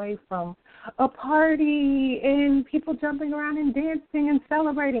walking away from a party and people jumping around and dancing and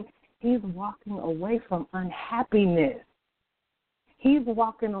celebrating. He's walking away from unhappiness. He's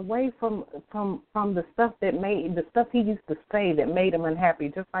walking away from the stuff the stuff he used to say that made him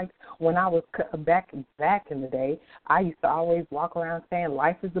unhappy. Just like when I was back in the day, I used to always walk around saying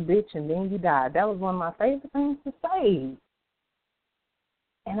life is a bitch and then you die. That was one of my favorite things to say.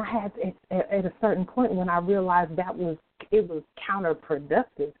 And I had at a certain point when I realized it was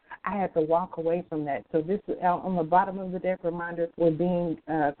counterproductive, I had to walk away from that. So this on the bottom of the deck reminder, we're being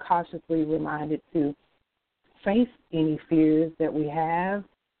cautiously reminded to face any fears that we have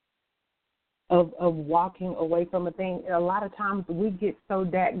of walking away from a thing. A lot of times we get so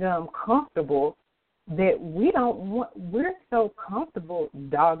dadgum comfortable that we're so comfortable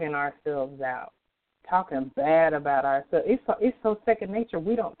dogging ourselves out, talking bad about ourselves. It's so second nature,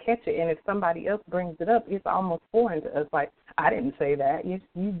 we don't catch it. And if somebody else brings it up, it's almost foreign to us. Like, I didn't say that.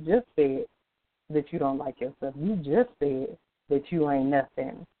 You just said that you don't like yourself. You just said that you ain't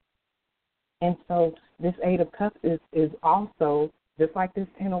nothing. And so this Eight of Cups is also just like this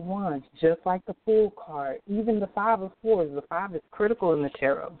Ten of Wands, just like the Fool card, even the Five of Swords. The 5 is critical in the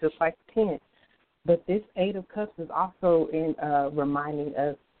tarot, just like the 10. But this Eight of Cups is also in reminding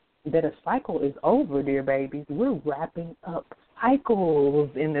us that a cycle is over, dear babies. We're wrapping up cycles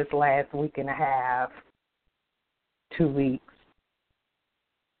in this last week and a half, 2 weeks.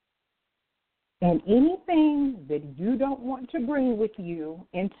 And anything that you don't want to bring with you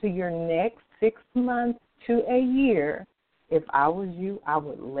into your next 6 months to a year, if I was you, I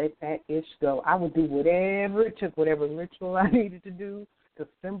would let that ish go. I would do whatever it took, whatever ritual I needed to do to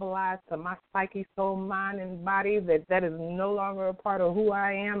symbolize to my psyche, soul, mind, and body that is no longer a part of who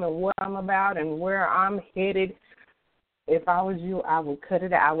I am and what I'm about and where I'm headed. If I was you, I would cut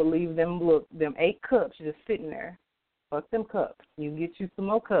it out. I would leave them 8 cups just sitting there. Fuck them cups. You get you some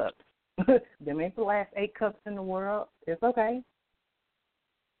more cups. Them ain't the last 8 cups in the world. It's okay.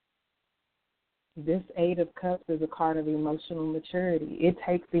 This Eight of Cups is a card of emotional maturity. It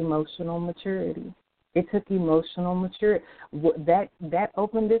takes emotional maturity. It took emotional maturity. That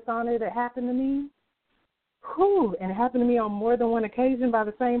open dishonor that happened to me, and it happened to me on more than one occasion by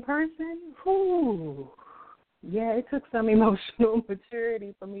the same person, yeah, it took some emotional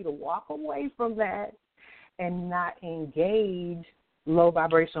maturity for me to walk away from that and not engage low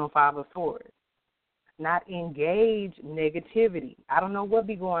vibrational Five of Swords, not engage negativity. I don't know what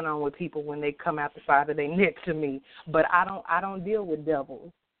be going on with people when they come out the side of their neck to me, but I don't deal with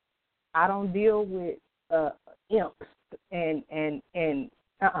devils. I don't deal with imps and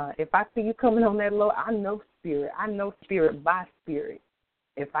if I see you coming on that low, I know spirit. I know spirit by spirit.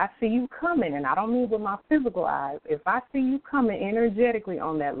 If I see you coming, and I don't mean with my physical eyes, if I see you coming energetically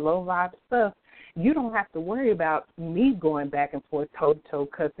on that low vibe stuff, you don't have to worry about me going back and forth, toe-to-toe,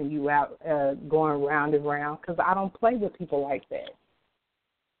 cussing you out, going round and round, because I don't play with people like that.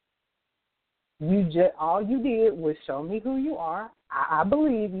 All you did was show me who you are. I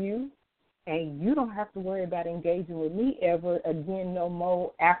believe you, and you don't have to worry about engaging with me ever again no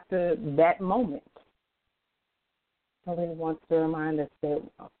more after that moment. So it wants to remind us that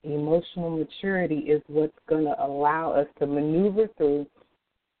emotional maturity is what's going to allow us to maneuver through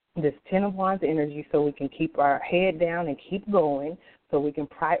this Ten of Wands energy so we can keep our head down and keep going, so we can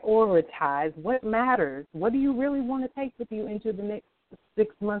prioritize what matters. What do you really want to take with you into the next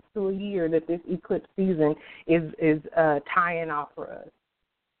 6 months to a year that this eclipse season is tying off for us?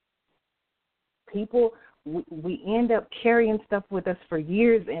 People, we end up carrying stuff with us for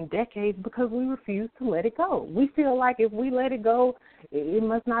years and decades because we refuse to let it go. We feel like if we let it go, it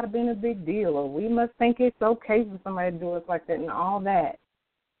must not have been a big deal, or we must think it's okay for somebody to do us like that and all that.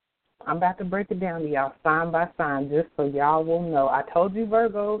 I'm about to break it down to y'all sign by sign just so y'all will know. I told you,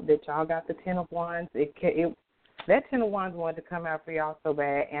 Virgo, that y'all got the Ten of Wands. That Ten of Wands wanted to come out for y'all so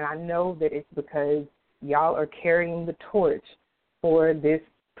bad, and I know that it's because y'all are carrying the torch for this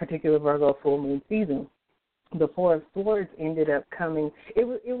particular Virgo full moon season. The Four of Swords ended up coming. It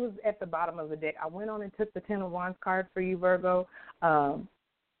was at the bottom of the deck. I went on and took the Ten of Wands card for you, Virgo,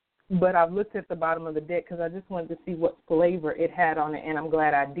 but I looked at the bottom of the deck because I just wanted to see what flavor it had on it, and I'm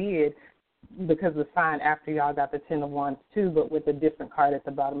glad I did because the sign after y'all got the Ten of Wands too, but with a different card at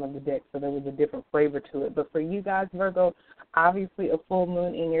the bottom of the deck, so there was a different flavor to it. But for you guys, Virgo, obviously a full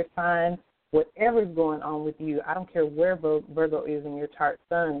moon in your sign, whatever's going on with you, I don't care where Virgo is in your chart,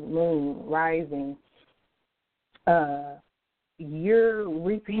 sun, moon, rising, you're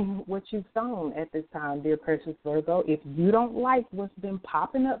reaping what you've sown at this time, dear precious Virgo. If you don't like what's been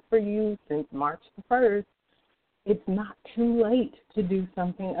popping up for you since March the 1st, it's not too late to do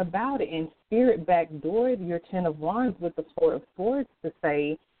something about it. And Spirit backdoored your Ten of Wands with the Four of Swords to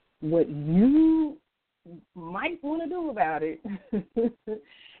say what you might want to do about it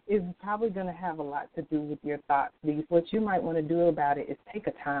is probably going to have a lot to do with your thoughts. What you might want to do about it is take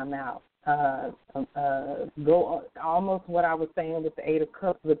a time out. Go almost what I was saying with the Eight of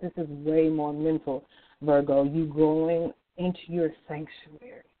Cups, but this is way more mental, Virgo. You going into your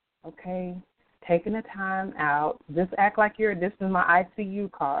sanctuary, okay? Taking a time out. Just act like this is my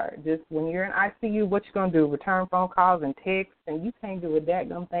ICU card. Just when you're in ICU, what you going to do? Return phone calls and texts, and you can't do a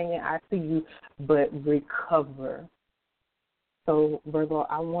dadgum thing in ICU but recover. So, Virgo,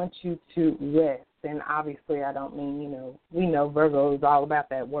 I want you to rest. And obviously I don't mean, we know Virgo is all about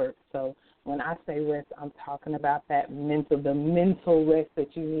that work. So when I say rest, I'm talking about the mental rest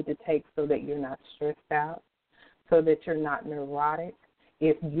that you need to take so that you're not stressed out, so that you're not neurotic.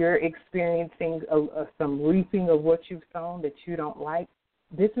 If you're experiencing some reaping of what you've sown that you don't like,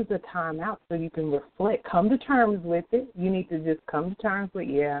 this is a time out so you can reflect. Come to terms with it. You need to just come to terms with,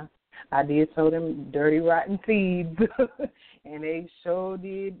 yeah, I did sow them dirty, rotten seeds, and they sure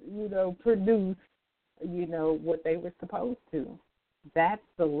did, produce, what they were supposed to. That's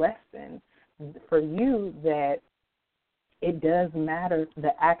the lesson for you, that it does matter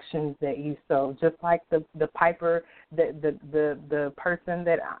the actions that you sow. Just like the piper, the person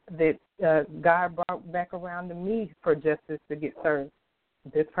that God brought back around to me for justice to get served.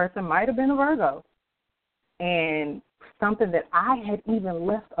 This person might have been a Virgo, and something that I had even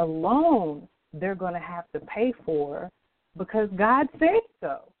left alone, they're going to have to pay for because God said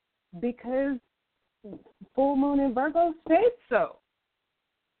so. Because full moon in Virgo said so.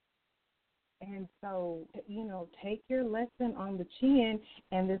 And so, take your lesson on the chin,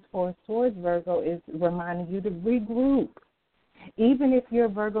 and this Four of Swords Virgo is reminding you to regroup. Even if you're a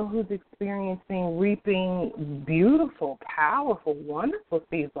Virgo who's experiencing reaping beautiful, powerful, wonderful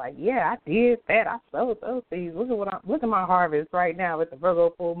seeds, like, yeah, I did that, I sowed those seeds. Look at my harvest right now with the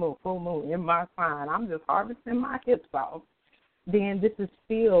Virgo full moon in my sign. I'm just harvesting my hips off. Then this is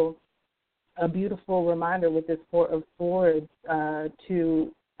still a beautiful reminder with this Four of Swords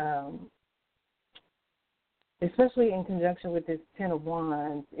to especially in conjunction with this Ten of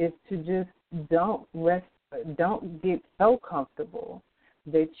Wands, is to just don't get so comfortable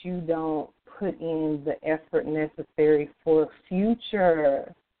that you don't put in the effort necessary for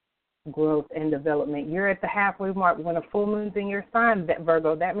future growth and development. You're at the halfway mark when a full moon's in your sign, that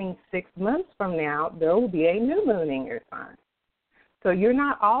Virgo. That means 6 months from now, there will be a new moon in your sign. So you're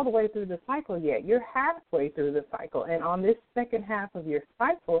not all the way through the cycle yet. You're halfway through the cycle. And on this second half of your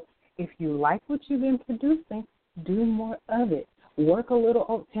cycle, if you like what you've been producing, do more of it. Work a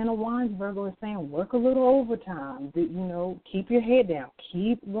little. Ten of Wands, Virgo is saying, work a little overtime. Keep your head down.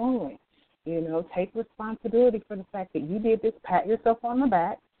 Keep going. Take responsibility for the fact that you did this. Pat yourself on the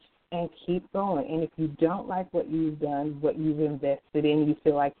back and keep going. And if you don't like what you've done, what you've invested in, you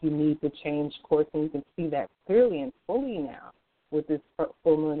feel like you need to change course, and you can see that clearly and fully now with this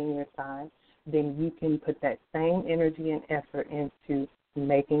full moon in your sign, then you can put that same energy and effort into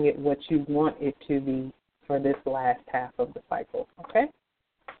making it what you want it to be for this last half of the cycle, okay?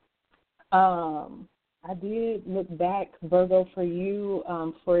 I did look back, Virgo, for you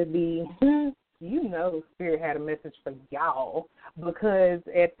for the, Spirit had a message for y'all, because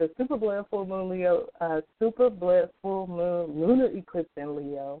at the Super Blood Full Moon Leo, Super Blood Full Moon Lunar Eclipse in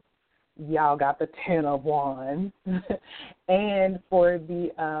Leo, y'all got the Ten of Wands. And for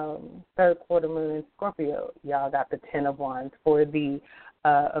the third quarter moon in Scorpio, y'all got the Ten of Wands. For the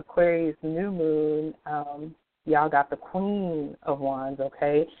Aquarius new moon, y'all got the Queen of Wands,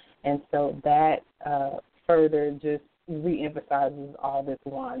 okay? And so that further just reemphasizes all this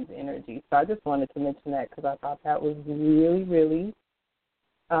Wands energy. So I just wanted to mention that because I thought that was really, really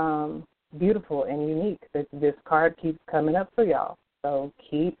beautiful and unique. This card keeps coming up for y'all. So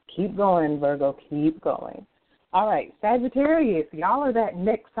keep going, Virgo, keep going. All right, Sagittarius, y'all are that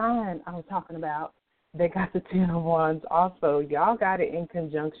next sign I was talking about. They got the Ten of Wands also. Y'all got it in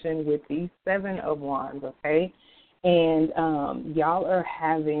conjunction with the Seven of Wands, okay? And y'all are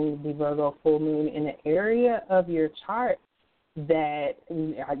having the Virgo full moon in an area of your chart that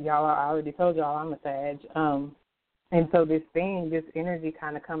y'all, I already told y'all I'm a Sag. And so this energy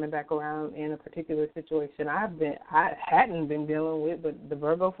kind of coming back around in a particular situation I hadn't been dealing with, but the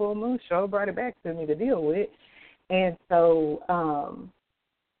Virgo full moon sure brought it back to me to deal with. And so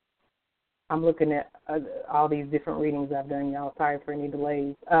I'm looking at all these different readings I've done, y'all. Sorry for any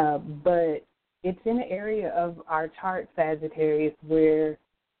delays. But it's in an area of our chart, Sagittarius, where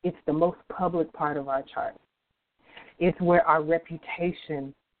it's the most public part of our chart. It's where our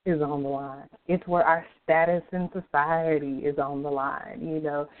reputation is on the line. It's where our status in society is on the line.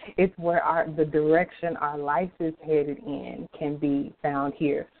 It's where the direction our life is headed in can be found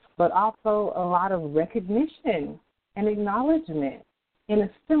here. But also a lot of recognition and acknowledgement in a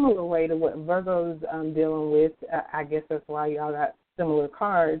similar way to what Virgo's dealing with. I guess that's why y'all got similar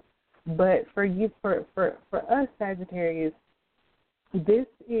cards. But for us, Sagittarius, this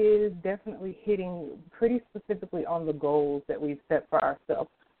is definitely hitting pretty specifically on the goals that we've set for ourselves.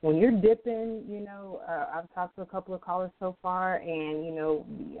 When you're dipping, I've talked to a couple of callers so far, and,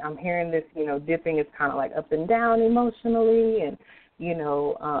 I'm hearing this, dipping is kind of like up and down emotionally and,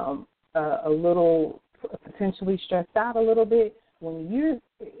 a little potentially stressed out a little bit.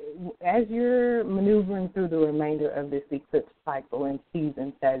 As you're maneuvering through the remainder of this eclipse cycle and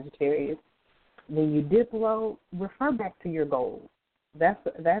season, Sagittarius, when you dip low, refer back to your goals. That's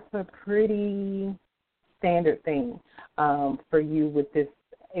a pretty standard thing for you with this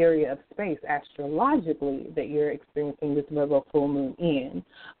area of space astrologically that you're experiencing this Virgo full moon in.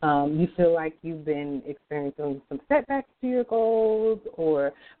 You feel like you've been experiencing some setbacks to your goals,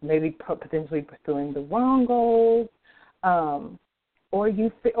 or maybe potentially pursuing the wrong goals, or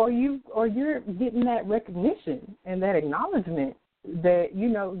you're getting that recognition and that acknowledgement that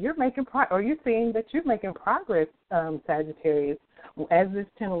you're making or you're seeing that you're making progress, Sagittarius. As this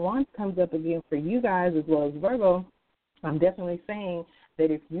 10 of Wands comes up again for you guys as well as Virgo, I'm definitely saying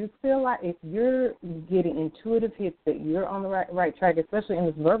that if you feel like if you're getting intuitive hits that you're on the right track, especially in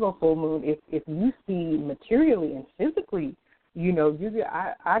this Virgo full moon, if you see materially and physically,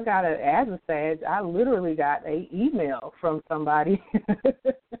 I got as a Sag, I literally got an email from somebody,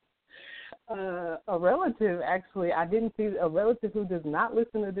 a relative actually. I didn't see a relative who does not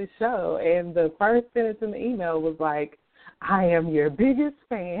listen to this show, and the first sentence in the email was like, "I am your biggest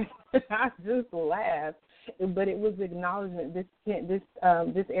fan." I just laughed. But it was acknowledgement. This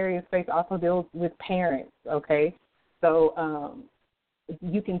area of space also deals with parents, okay? So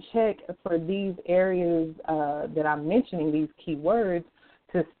you can check for these areas that I'm mentioning, these key words,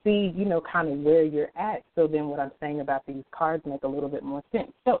 to see, kind of where you're at. So then what I'm saying about these cards make a little bit more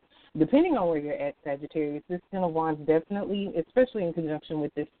sense. So depending on where you're at, Sagittarius, this 10 of Wands definitely, especially in conjunction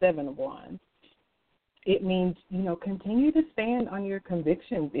with this 7 of Wands, it means, continue to stand on your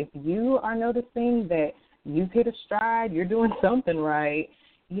convictions. If you are noticing that you've hit a stride, you're doing something right,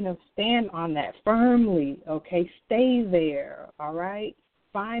 stand on that firmly, okay? Stay there, all right?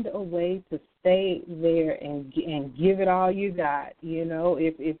 Find a way to stay there and give it all you got,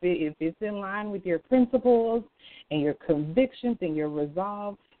 If it's in line with your principles and your convictions and your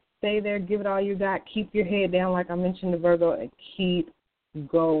resolve, stay there, give it all you got, keep your head down like I mentioned to Virgo, and keep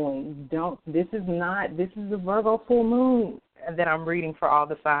going. This is the Virgo full moon that I'm reading for all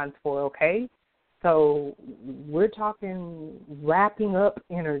the signs for, okay? So we're talking wrapping up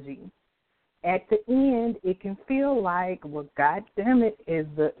energy. At the end, it can feel like, well, God damn it, is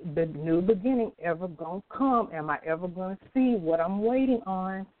the new beginning ever going to come? Am I ever going to see what I'm waiting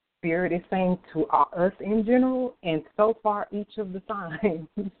on? Spirit is saying to us in general, and so far each of the signs,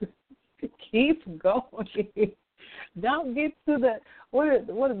 keep going. Don't get to what are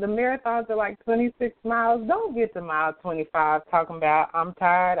the marathons are like 26 miles. Don't get to mile 25 talking about I'm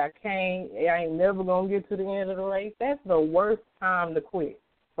tired, I ain't never going to get to the end of the race. That's the worst time to quit,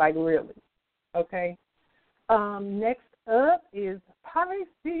 like really, okay? Next up is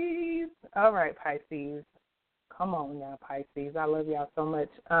Pisces. All right, Pisces. Come on now, Pisces. I love y'all so much.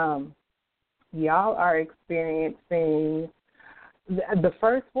 Y'all are experiencing the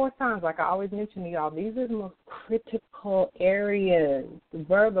first 4 signs, like I always mention to y'all, these are the most critical areas.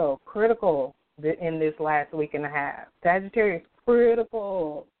 Virgo, critical in this last week and a half. Sagittarius,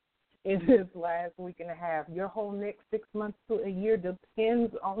 critical in this last week and a half. Your whole next 6 months to a year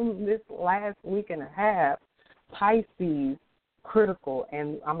depends on this last week and a half. Pisces, critical.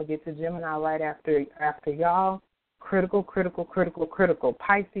 And I'm going to get to Gemini right after y'all. Critical, critical, critical, critical.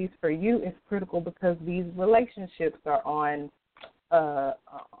 Pisces, for you, is critical because these relationships are on the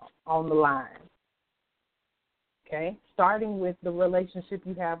line, okay? Starting with the relationship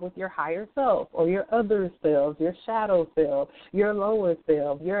you have with your higher self or your other self, your shadow self, your lower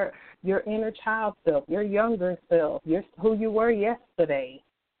self, your inner child self, your younger self, who you were yesterday.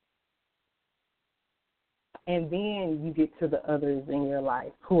 And then you get to the others in your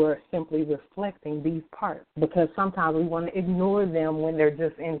life who are simply reflecting these parts, because sometimes we want to ignore them when they're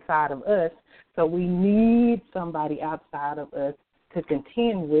just inside of us. So we need somebody outside of us to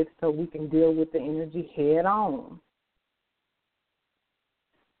contend with so we can deal with the energy head on.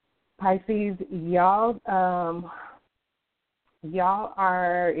 Pisces, y'all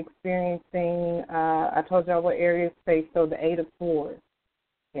are experiencing, I told y'all what area of space, so the 8 of Swords.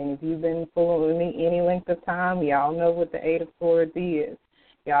 And if you've been following me any length of time, y'all know what the 8 of Swords is.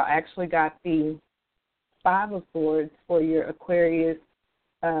 Y'all actually got the 5 of Swords for your Aquarius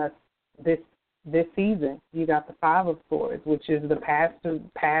this season. You got the 5 of Swords, which is the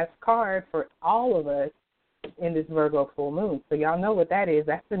past card for all of us in this Virgo full moon. So y'all know what that is.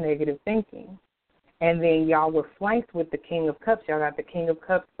 That's the negative thinking. And then y'all were flanked with the King of Cups. Y'all got the King of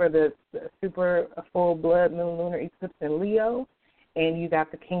Cups for the super full blood moon lunar eclipse in Leo. And you got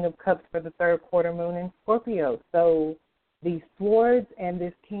the King of Cups for the 3rd quarter moon in Scorpio. So these swords and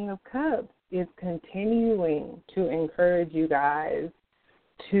this King of Cups is continuing to encourage you guys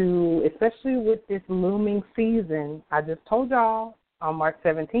to, especially with this looming season. I just told y'all on March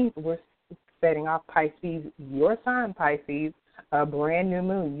 17th, we're setting off Pisces, your sign Pisces, a brand new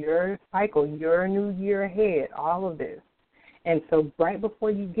moon, your cycle, your new year ahead, all of this. And so right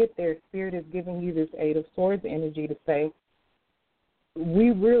before you get there, Spirit is giving you this 8 of Swords energy to say,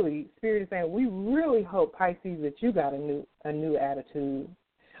 Spirit is saying, we really hope, Pisces, that you got a new attitude.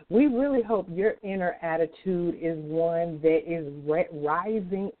 We really hope your inner attitude is one that is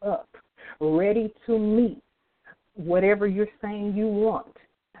rising up, ready to meet whatever you're saying you want.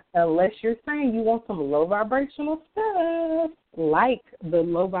 Unless you're saying you want some low vibrational stuff, like the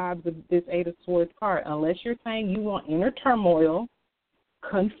low vibes of this Eight of Swords card. Unless you're saying you want inner turmoil,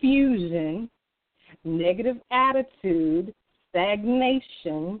 confusion, negative attitude,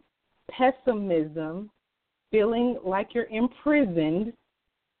 stagnation, pessimism, feeling like you're imprisoned,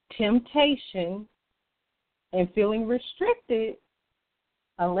 temptation, and feeling restricted,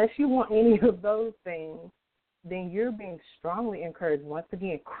 unless you want any of those things, then you're being strongly encouraged. Once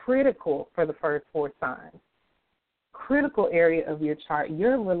again, critical for the first 4 signs. Critical area of your chart.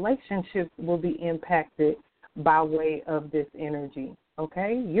 Your relationships will be impacted by way of this energy.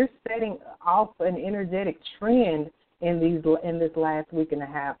 Okay? You're setting off an energetic trend in this last week and a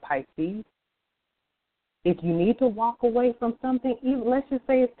half, Pisces. If you need to walk away from something, even let's just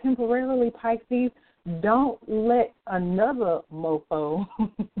say it's temporarily, Pisces, don't let another mofo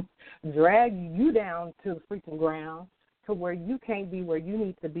drag you down to the freaking ground to where you can't be where you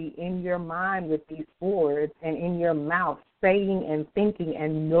need to be in your mind with these swords and in your mouth saying and thinking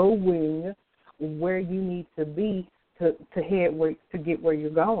and knowing where you need to be to get where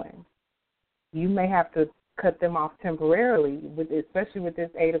you're going. You may have to cut them off temporarily, especially with this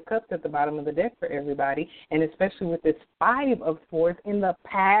Eight of Cups at the bottom of the deck for everybody, and especially with this Five of Swords in the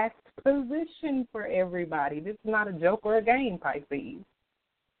past position for everybody. This is not a joke or a game, Pisces.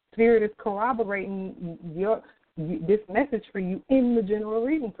 Spirit is corroborating this message for you in the general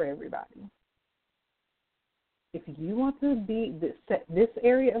reading for everybody. If you want to be this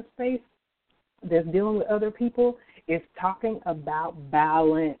area of space that's dealing with other people, is talking about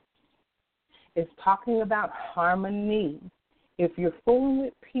balance. It's talking about harmony. If you're fooling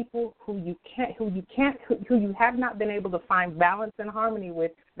with people who you have not been able to find balance and harmony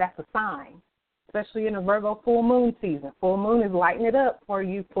with, that's a sign. Especially in a Virgo full moon season. Full moon is lighting it up for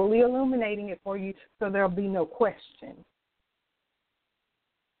you, fully illuminating it for you, so there'll be no question.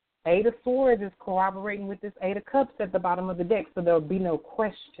 Eight of Swords is corroborating with this Eight of Cups at the bottom of the deck, so there'll be no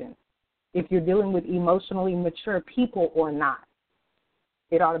question if you're dealing with emotionally mature people or not.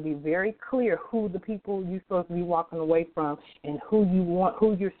 It ought to be very clear who the people you're supposed to be walking away from and who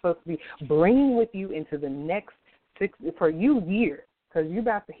you're supposed to be bringing with you into the next year, because you're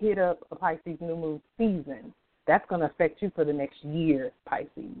about to hit up a Pisces new moon season. That's going to affect you for the next year,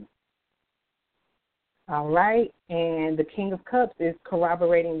 Pisces. All right, and the King of Cups is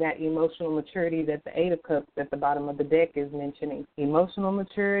corroborating that emotional maturity that the Eight of Cups at the bottom of the deck is mentioning. Emotional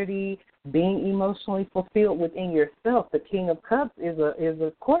maturity, being emotionally fulfilled within yourself. The King of Cups is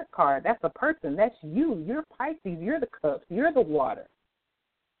a court card. That's a person. That's you. You're Pisces. You're the cups. You're the water.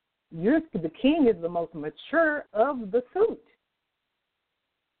 The King is the most mature of the suit.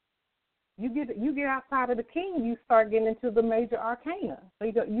 You get outside of the King, you start getting into the major arcana. So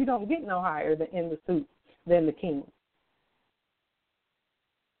you don't get no higher in the suit than the King.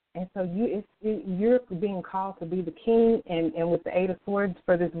 And so you're being called to be the King, and with the Eight of Swords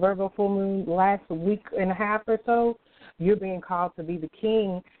for this Virgo full moon last week and a half or so, you're being called to be the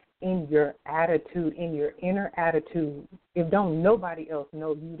King in your attitude, in your inner attitude. If don't nobody else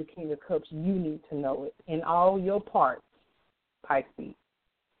know you, the King of Cups, you need to know it in all your parts, Pisces.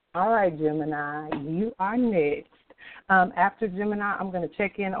 All right, Gemini, you are next. After Gemini, I'm going to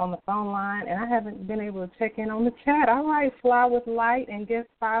check in on the phone line, and I haven't been able to check in on the chat. All right, Fly with Light and Guest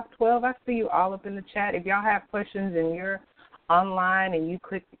 512, I see you all up in the chat. If y'all have questions and you're online and you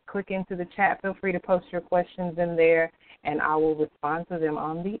click into the chat, feel free to post your questions in there, and I will respond to them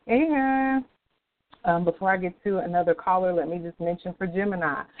on the air. Before I get to another caller, let me just mention for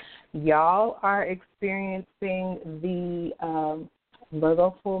Gemini, y'all are experiencing the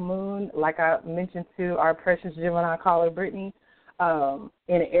Virgo full moon, like I mentioned to our precious Gemini caller, Brittany, in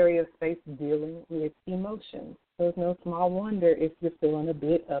an area of space dealing with emotions. So it's no small wonder if you're feeling a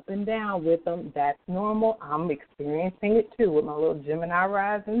bit up and down with them. That's normal. I'm experiencing it too with my little Gemini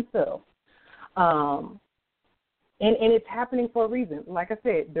rising self. And it's happening for a reason. Like I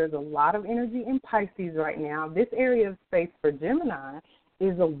said, there's a lot of energy in Pisces right now. This area of space for Gemini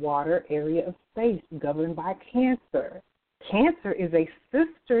is a water area of space governed by Cancer. Cancer is a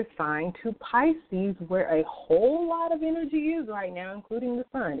sister sign to Pisces, where a whole lot of energy is right now, including the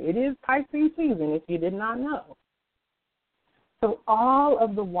sun. It is Pisces season, if you did not know. So all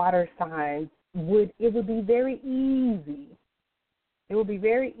of the water signs would be very easy. It would be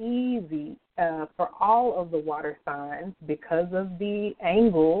very easy for all of the water signs, because of the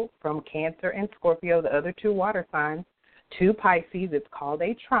angle from Cancer and Scorpio, the other two water signs, to Pisces. It's called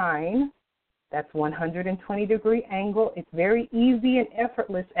a trine. That's 120-degree angle. It's very easy and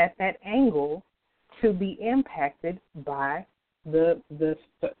effortless at that angle to be impacted by the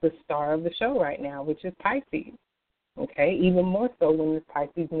star of the show right now, which is Pisces. Okay, even more so when this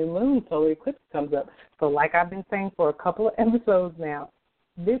Pisces new moon solar eclipse comes up. So like I've been saying for a couple of episodes now,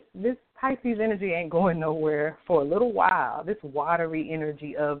 this Pisces energy ain't going nowhere for a little while. This watery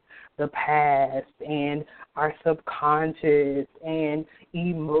energy of the past and our subconscious and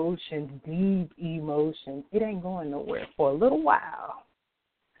emotions, deep emotions, it ain't going nowhere for a little while.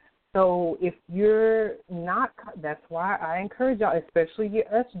 So if you're not, that's why I encourage y'all, especially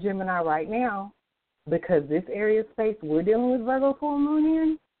us Gemini right now, because this area of space we're dealing with Virgo full moon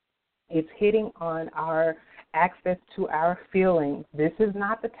in, it's hitting on our access to our feelings. This is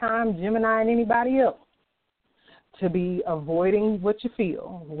not the time, Gemini and anybody else, to be avoiding what you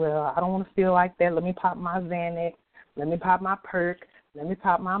feel. Well, I don't want to feel like that. Let me pop my Xanax. Let me pop my perk. Let me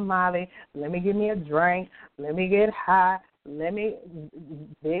pop my Molly. Let me give me a drink. Let me get high. Let me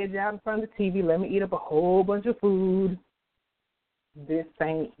veg out in front of the TV. Let me eat up a whole bunch of food. This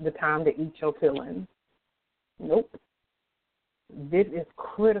ain't the time to eat your feelings. Nope. This is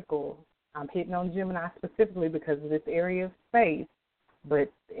critical. I'm hitting on Gemini specifically because of this area of space,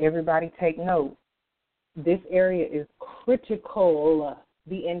 but everybody take note. This area is critical.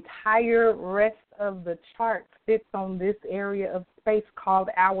 The entire rest of the chart sits on this area of space called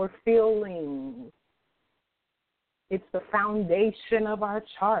our feelings. It's the foundation of our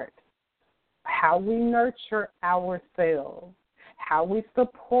chart. How we nurture ourselves, how we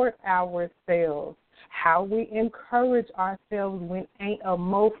support ourselves, how we encourage ourselves when ain't a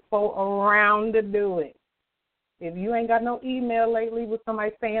mofo around to do it. If you ain't got no email lately with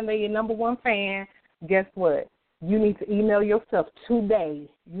somebody saying they're your number one fan, guess what? You need to email yourself today.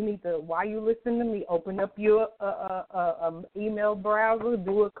 You need to, while you listen to me, open up your email browser,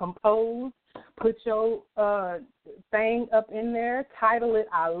 do a compose, put your thing up in there, title it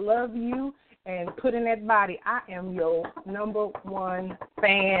I Love You, and put in that body, I am your number one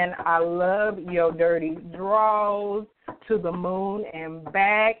fan. I love your dirty draws to the moon and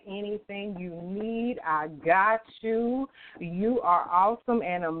back. Anything you need, I got you. You are awesome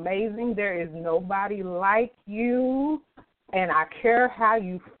and amazing. There is nobody like you. And I care how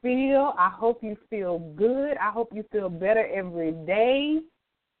you feel. I hope you feel good. I hope you feel better every day.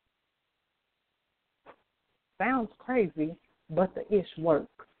 Sounds crazy, but the ish works.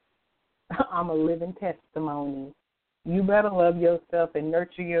 I'm a living testimony. You better love yourself and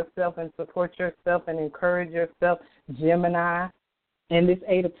nurture yourself and support yourself and encourage yourself, Gemini. And this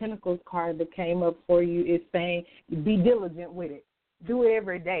Eight of Pentacles card that came up for you is saying be diligent with it. Do it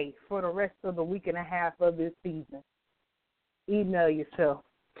every day for the rest of the week and a half of this season. Email yourself,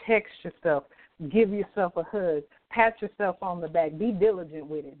 text yourself, give yourself a hug, pat yourself on the back. Be diligent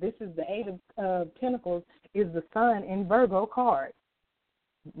with it. This is the Eight of Pentacles is the Sun in Virgo card.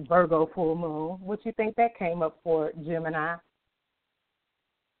 Virgo full moon. What you think that came up for, Gemini?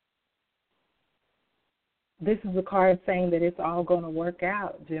 This is a card saying that it's all going to work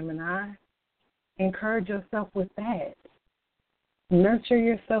out, Gemini. Encourage yourself with that. Nurture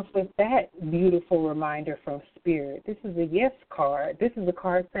yourself with that beautiful reminder from Spirit. This is a yes card. This is a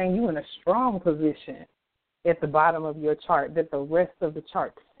card saying you're in a strong position at the bottom of your chart that the rest of the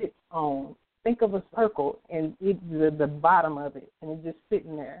chart sits on. Think of a circle and the bottom of it, and it's just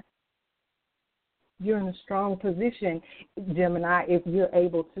sitting there. You're in a strong position, Gemini, if you're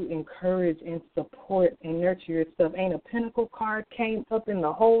able to encourage and support and nurture yourself. Ain't a Pentacle card came up in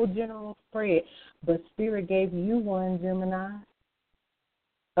the whole general spread, but Spirit gave you one, Gemini.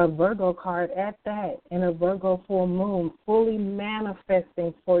 A Virgo card at that, and a Virgo full moon fully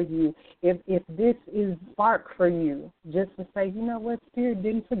manifesting for you. If this is spark for you, just to say, you know what, Spirit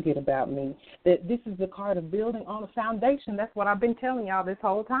didn't forget about me. That this is the card of building on a foundation. That's what I've been telling y'all this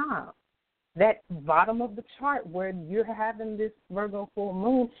whole time. That bottom of the chart where you're having this Virgo full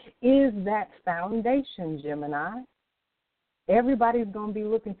moon is that foundation, Gemini. Everybody's going to be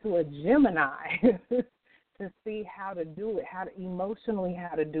looking to a Gemini to see how to do it, how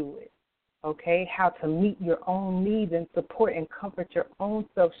to do it, okay? How to meet your own needs and support and comfort your own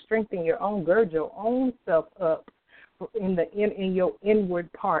self, strengthen your own, gird your own self up in your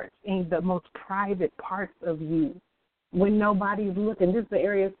inward parts, in the most private parts of you. When nobody's looking, this is the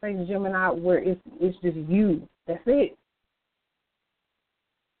area of space, Gemini, where it's just you. That's it.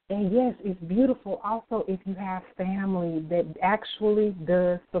 And yes, it's beautiful also if you have family that actually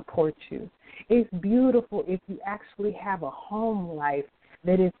does support you. It's beautiful if you actually have a home life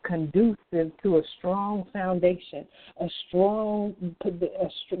that is conducive to a strong foundation,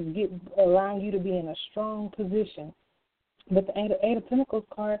 allowing you to be in a strong position. But the Eight of Pentacles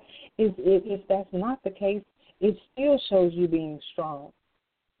card is, if that's not the case, it still shows you being strong.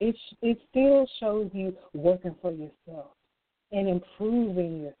 It still shows you working for yourself and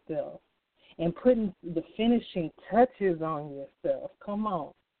improving yourself and putting the finishing touches on yourself. Come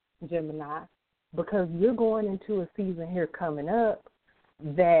on, Gemini, because you're going into a season here coming up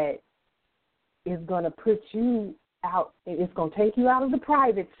that is going to put you out. It's going to take you out of the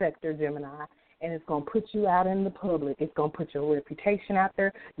private sector, Gemini, and it's going to put you out in the public. It's going to put your reputation out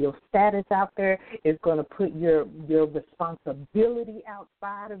there, your status out there. It's going to put your responsibility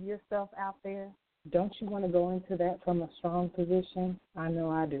outside of yourself out there. Don't you want to go into that from a strong position? I know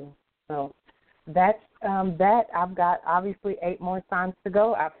I do. So that's that. I've got obviously 8 more signs to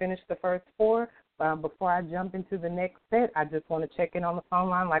go. I finished the first 4. Before I jump into the next set, I just want to check in on the phone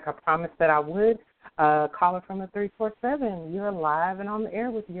line like I promised that I would. Caller from the 347. You're live and on the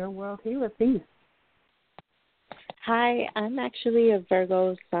air with your world healer. Peace. Hi, I'm actually a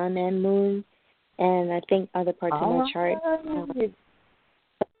Virgo sun and moon, and I think other parts of my chart.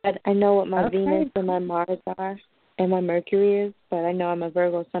 But I know what my Venus and my Mars are and my Mercury is, but I know I'm a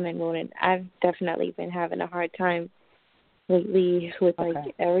Virgo sun and moon, and I've definitely been having a hard time lately with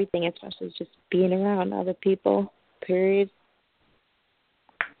like everything, especially just being around other people, period.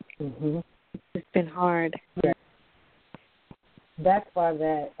 It's been hard. Yeah. That's why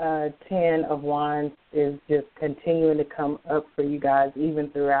that 10 of Wands is just continuing to come up for you guys even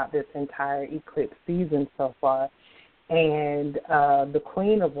throughout this entire eclipse season so far. And the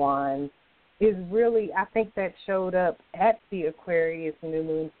Queen of Wands is really, I think that showed up at the Aquarius new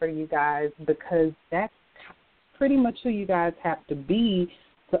moon for you guys, because that's pretty much who you guys have to be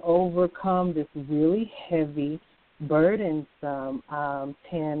to overcome this really heavy, burdensome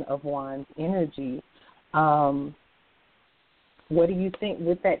 10 of Wands energy. What do you think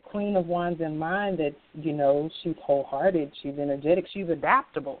with that Queen of Wands in mind? That, you know, she's wholehearted, she's energetic, she's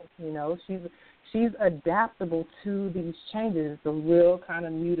adaptable. You know, she's adaptable to these changes. It's a real kind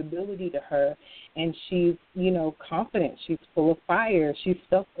of mutability to her, and she's, you know, confident. She's full of fire. She's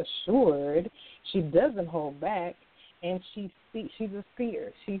self-assured. She doesn't hold back, and she's a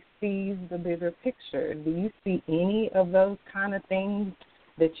seer. She sees the bigger picture. Do you see any of those kind of things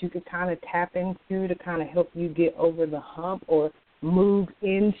that you could kind of tap into to kind of help you get over the hump or move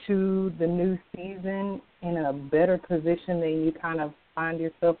into the new season in a better position than you kind of find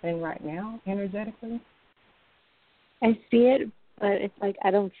yourself in right now energetically? I see it, but it's like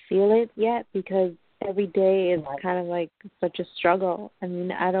I don't feel it yet because every day is kind of like such a struggle. I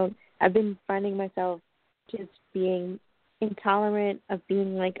mean, I've been finding myself just being intolerant of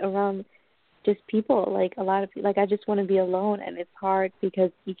being like around just people, like a lot of people. Like I just want to be alone, and it's hard because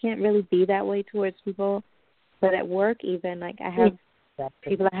you can't really be that way towards people. But at work even, like I have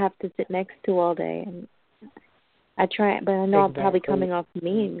people I have to sit next to all day, and I try, but I know I'm probably coming off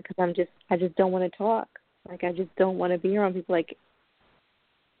mean because I just don't want to talk. Like I just don't want to be around people. Like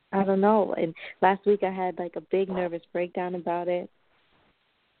I don't know. And last week I had like a big nervous breakdown about it.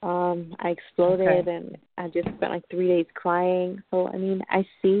 I exploded, and I just spent like 3 days crying. So, I mean, I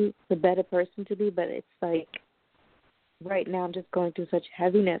see the better person to be, but it's like right now I'm just going through such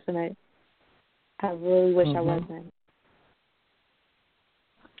heaviness, and I really wish I wasn't.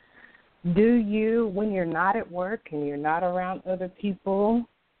 Do you, when you're not at work and you're not around other people,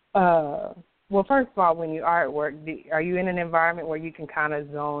 well, first of all, when you are at work, are you in an environment where you can kind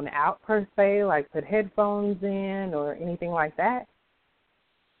of zone out per se, like put headphones in or anything like that?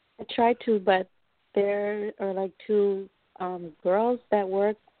 I try to, but there are like 2 girls that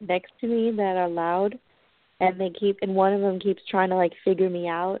work next to me that are loud, and one of them keeps trying to like figure me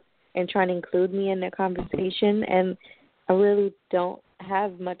out and trying to include me in their conversation, and I really don't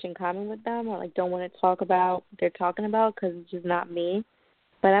have much in common with them, or like don't want to talk about what they're talking about because it's just not me.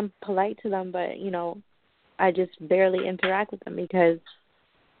 But I'm polite to them, but you know, I just barely interact with them because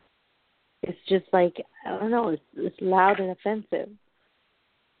it's just like I don't know, it's loud and offensive.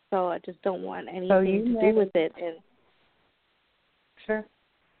 So I just don't want anything to do with it. And sure.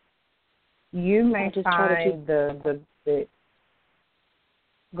 You may find the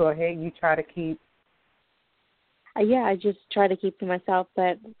go ahead. You try to keep. Yeah, I just try to keep to myself,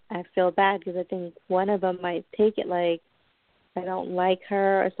 but I feel bad because I think one of them might take it like I don't like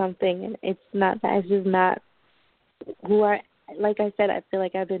her or something, and it's not that. It's just not who I. Like I said, I feel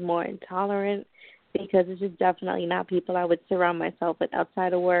like I've been more intolerant because it's just definitely not people I would surround myself with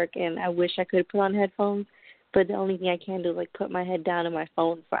outside of work, and I wish I could put on headphones, but the only thing I can do is like put my head down on my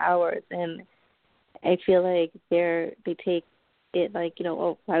phone for hours, and I feel like they take it like, you know,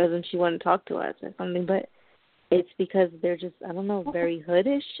 oh, why doesn't she want to talk to us or something, but it's because they're just, I don't know, very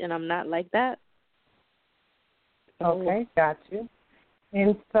hoodish, and I'm not like that. Okay, got you.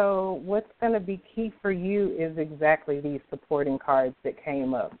 And so what's going to be key for you is exactly these supporting cards that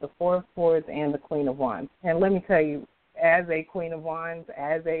came up, the Four of Swords and the Queen of Wands. And let me tell you, as a Queen of Wands,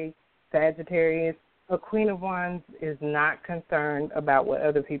 as a Sagittarius, a Queen of Wands is not concerned about what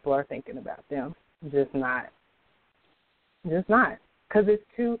other people are thinking about them. Just not. Just not. Because it's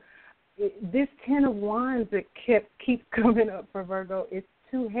too, this 10 of Wands that keeps coming up for Virgo, it's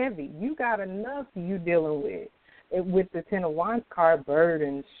too heavy. You got enough you dealing with the 10 of Wands card,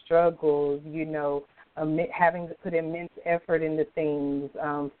 burdens, struggles, having to put immense effort into things,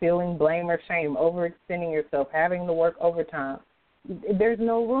 feeling blame or shame, overextending yourself, having to work overtime. There's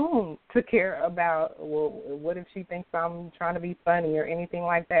no room to care about, well, what if she thinks I'm trying to be funny or anything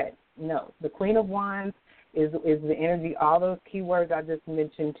like that. No. The Queen of Wands is the energy, all those keywords I just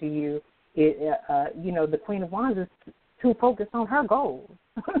mentioned to you. The Queen of Wands is too focused on her goals.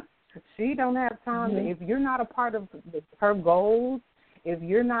 She don't have time. If you're not a part of her goals, if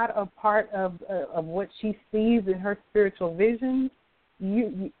you're not a part of what she sees in her spiritual vision,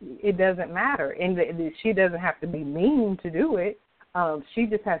 it doesn't matter. And she doesn't have to be mean to do it. She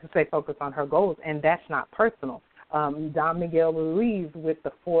just has to stay focused on her goals, and that's not personal. Don Miguel Ruiz with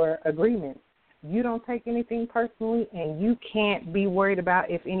the 4 agreements. You don't take anything personally, and you can't be worried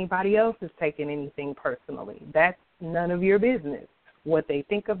about if anybody else is taking anything personally. That's none of your business, what they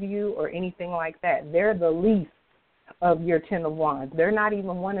think of you or anything like that. They're the least of your 10 of Wands. They're not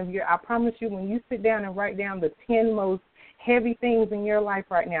even one of your, I promise you, when you sit down and write down the 10 most heavy things in your life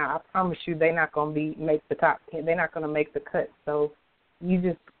right now, I promise you they're not going to make the top 10. They're not going to make the cut. So you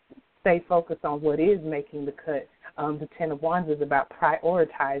just stay focused on what is making the cut. The 10 of Wands is about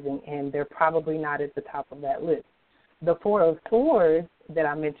prioritizing, and they're probably not at the top of that list. The 4 of Swords that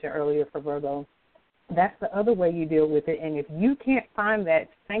I mentioned earlier for Virgo, that's the other way you deal with it. And if you can't find that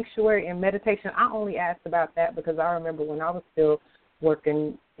sanctuary in meditation, I only asked about that because I remember when I was still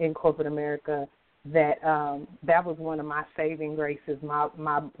working in corporate America that that was one of my saving graces. My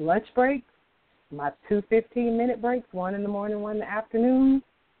lunch breaks, my 2 15-minute breaks, one in the morning, one in the afternoon,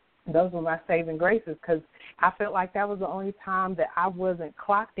 those were my saving graces because I felt like that was the only time that I wasn't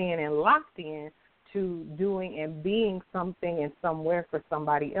clocked in and locked in to doing and being something and somewhere for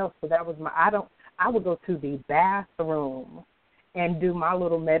somebody else. So that was I would go to the bathroom and do my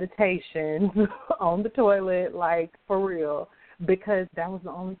little meditations on the toilet, like for real, because that was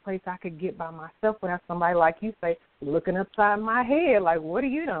the only place I could get by myself without somebody, like you say, looking upside my head, like, what are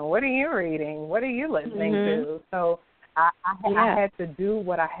you doing? What are you reading? What are you listening to? So I had to do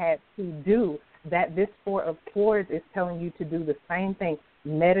what I had to do. That this 4 of Swords is telling you to do the same thing.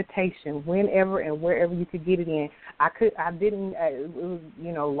 Meditation, whenever and wherever you could get it in. It was,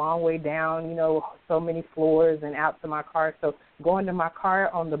 long way down, so many floors and out to my car. So going to my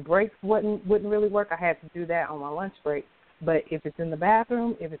car on the breaks wouldn't really work. I had to do that on my lunch break. But if it's in the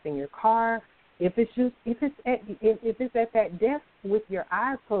bathroom, if it's in your car, if it's at that desk with your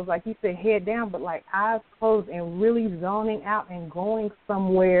eyes closed, like you said, head down, but like eyes closed and really zoning out and going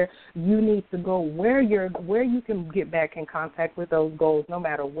somewhere you need to go, where you can get back in contact with those goals, no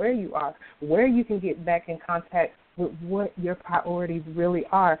matter where you are, where you can get back in contact with what your priorities really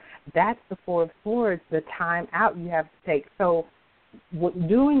are. That's the 4 of Swords, the time out you have to take. So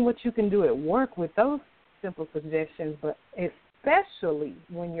doing what you can do at work with those simple suggestions, but especially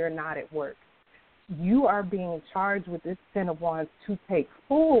when you're not at work. You are being charged with this 10 of Wands to take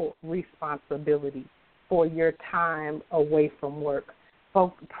full responsibility for your time away from work.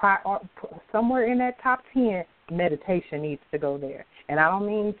 So somewhere in that top 10, meditation needs to go there. And I don't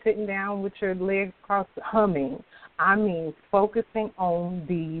mean sitting down with your legs crossed humming. I mean focusing on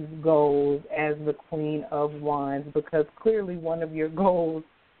these goals as the Queen of Wands, because clearly one of your goals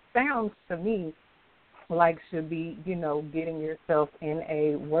sounds to me like should be, getting yourself in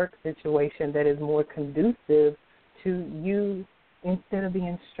a work situation that is more conducive to you instead of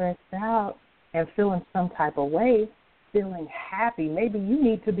being stressed out and feeling some type of way, feeling happy. Maybe you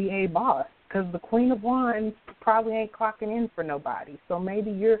need to be a boss because the Queen of Wands probably ain't clocking in for nobody. So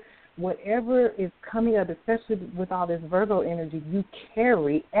maybe whatever is coming up, especially with all this Virgo energy you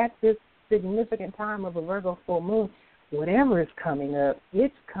carry at this significant time of a Virgo full moon, whatever is coming up,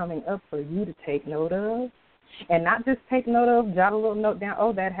 it's coming up for you to take note of. And not just take note of, jot a little note down,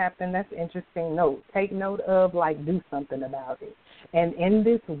 oh, that happened, that's interesting. No, take note of, like, do something about it. And in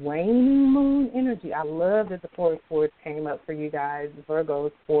this waning moon energy, I love that the 4 of Swords came up for you guys,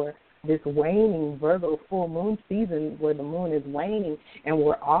 Virgos, for this waning Virgo full moon season where the moon is waning, and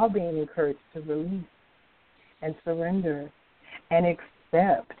we're all being encouraged to release and surrender and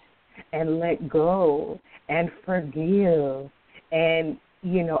accept and let go and forgive and,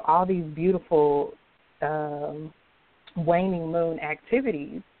 all these beautiful waning moon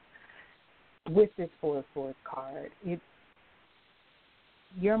activities with this Four of Swords card.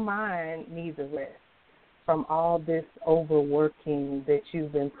 Your mind needs a rest from all this overworking that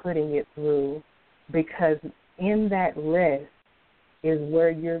you've been putting it through, because in that rest is where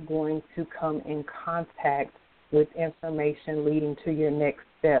you're going to come in contact with information leading to your next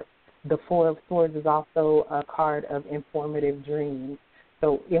step. The Four of Swords is also a card of informative dreams.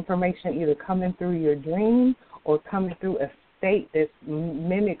 So information either coming through your dream or coming through a state that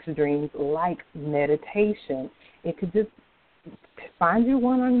mimics dreams, like meditation. It could just find you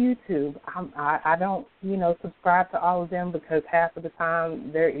one on YouTube. I don't, subscribe to all of them, because half of the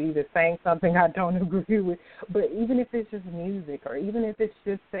time they're either saying something I don't agree with. But even if it's just music, or even if it's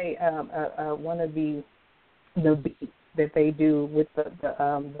just say one of the beats that they do with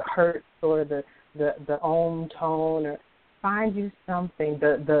the hertz or the ohm tone, or find you something,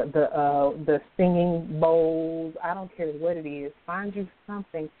 the singing bowls. I don't care what it is. Find you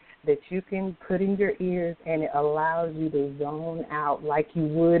something that you can put in your ears, and it allows you to zone out like you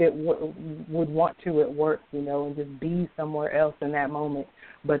would want to at work, and just be somewhere else in that moment.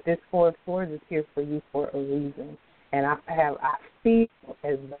 But this Four of Swords is here for you for a reason. And I feel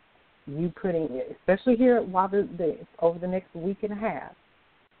as you putting it, especially here while over the next week and a half,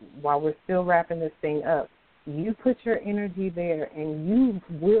 while we're still wrapping this thing up, you put your energy there, and you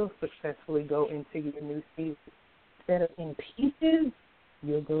will successfully go into your new season. Instead of in pieces,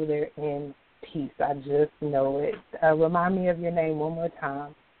 you'll go there in peace. I just know it. Remind me of your name one more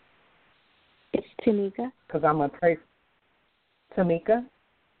time. It's Tanika. Because I'm going to pray. Tamika?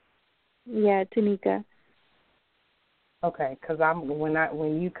 Yeah, Tanika. Okay, because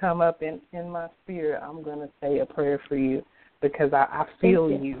when you come up in my spirit, I'm going to say a prayer for you, because I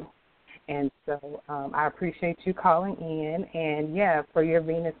feel you. And so I appreciate you calling in. And, yeah, for your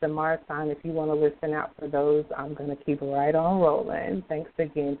Venus and Mars sign, if you want to listen out for those, I'm going to keep right on rolling. Thanks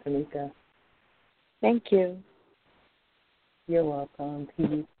again, Tamika. Thank you. You're welcome.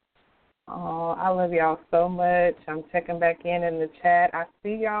 Peace. Oh, I love y'all so much. I'm checking back in the chat. I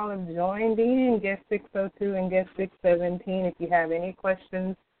see y'all have joined in, guest 602 and guest 617. If you have any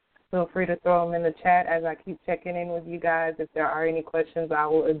questions, feel free to throw them in the chat as I keep checking in with you guys. If there are any questions, I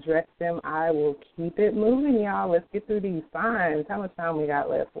will address them. I will keep it moving, y'all. Let's get through these signs. How much time we got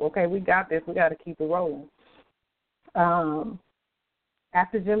left? Okay, we got this. We got to keep it rolling.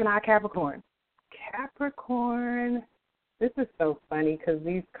 After Gemini, Capricorn. Capricorn, this is so funny because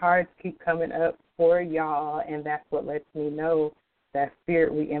these cards keep coming up for y'all, and that's what lets me know that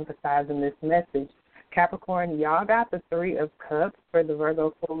spirit we emphasize in this message. Capricorn, y'all got the Three of Cups for the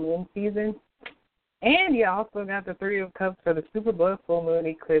Virgo full moon season, and you also got the Three of Cups for the super blood full moon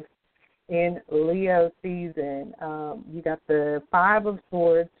eclipse in Leo season. You got the Five of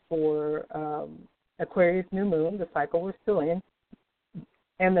Swords for Aquarius new moon, the cycle we're still in,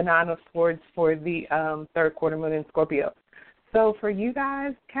 and the Nine of Swords for the third quarter moon in Scorpio. So for you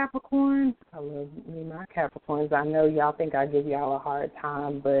guys, Capricorn, I love me my Capricorns. I know y'all think I give y'all a hard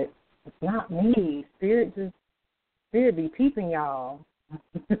time, but it's not me. Spirit be peeping y'all.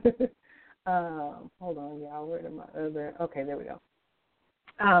 Hold on, y'all. Where am I? Okay, there we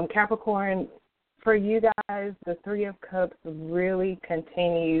go. Capricorn, for you guys, the Three of Cups really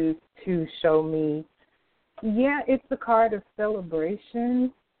continues to show me, yeah, it's the card of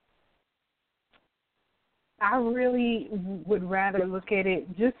celebration. I really would rather look at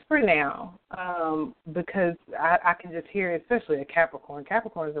it just for now, because I can just hear, especially a Capricorn.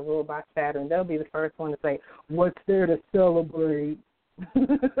 Capricorns are ruled by Saturn. They'll be the first one to say, what's there to celebrate?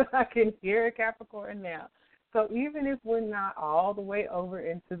 I can hear a Capricorn now. So even if we're not all the way over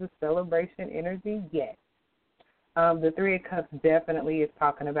into the celebration energy yet, the Three of Cups definitely is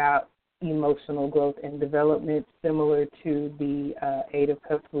talking about emotional growth and development, similar to the Eight of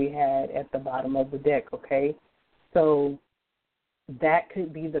Cups we had at the bottom of the deck, okay? So that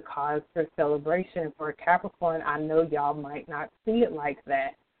could be the cause for celebration. For a Capricorn, I know y'all might not see it like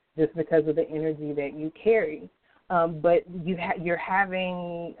that just because of the energy that you carry. But you're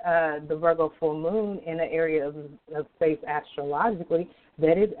having the Virgo full moon in an area of space astrologically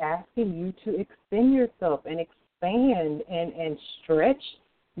that is asking you to extend yourself and expand and stretch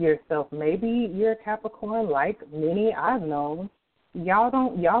yourself. Maybe you're a Capricorn like many I've known.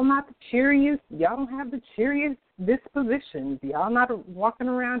 Y'all not the cheeriest. Y'all don't have the cheeriest dispositions. Y'all not walking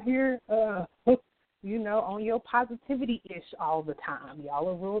around here, on your positivity-ish all the time. Y'all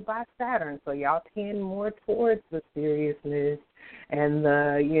are ruled by Saturn, so y'all tend more towards the seriousness and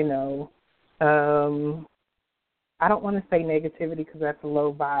the, I don't want to say negativity because that's a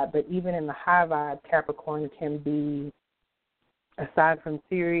low vibe, but even in the high vibe, Capricorn can be, aside from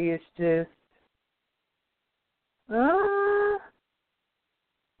serious, just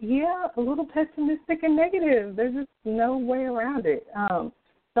Yeah, a little pessimistic and negative. There's just no way around it.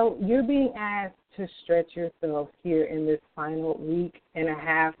 So you're being asked to stretch yourself here in this final week and a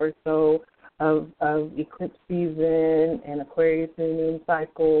half or so of eclipse season and Aquarius new moon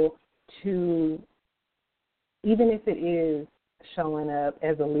cycle to, even if it is showing up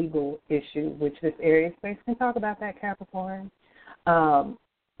as a legal issue, which this area space can talk about that, Capricorn,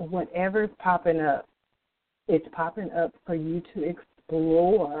 whatever's popping up, it's popping up for you to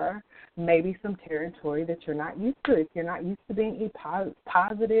explore maybe some territory that you're not used to. If you're not used to being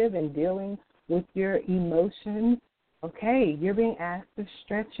positive and dealing with your emotions, okay, you're being asked to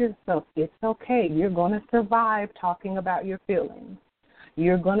stretch yourself. It's okay. You're going to survive talking about your feelings.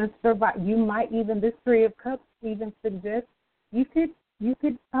 You're going to survive. You might even, this Three of Cups even suggests it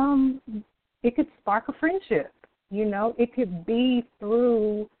could spark a friendship. You know, it could be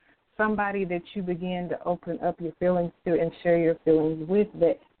through somebody that you begin to open up your feelings to and share your feelings with.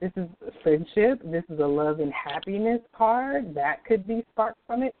 That this is a friendship. This is a love and happiness card. That could be sparked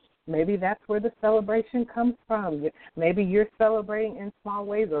from it. Maybe that's where the celebration comes from. Maybe you're celebrating in small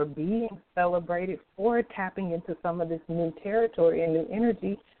ways or being celebrated for tapping into some of this new territory and new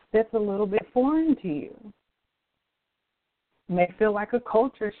energy that's a little bit foreign to you. May feel like a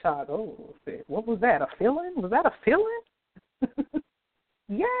culture shock. Oh, what was that, a feeling? Was that a feeling?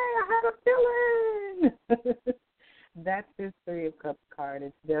 Yeah, I had a feeling. That's this Three of Cups card.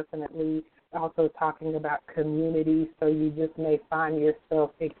 It's definitely also talking about community, so you just may find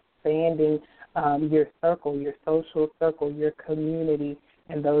yourself expanding your circle, your social circle, your community,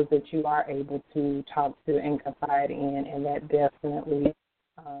 and those that you are able to talk to and confide in, and that definitely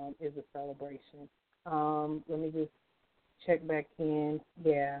is a celebration. Let me just check back in.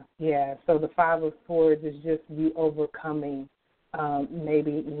 Yeah. So the Five of Swords is just you overcoming,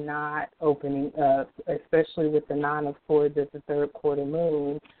 maybe not opening up, especially with the Nine of Swords at the third quarter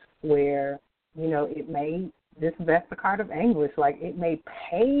moon, where, you know, that's the card of anguish. Like, it may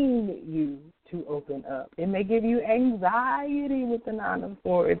pain you to open up. It may give you anxiety with the Nine of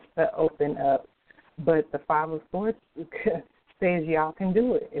Swords to open up. But the Five of Swords says y'all can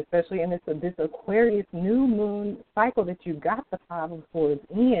do it, especially in this Aquarius new moon cycle that you got the Five of Swords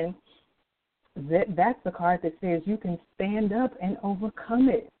in. That's the card that says you can stand up and overcome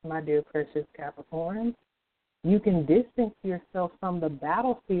it, my dear precious Capricorn. You can distance yourself from the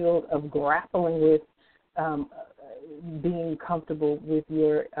battlefield of grappling with being comfortable with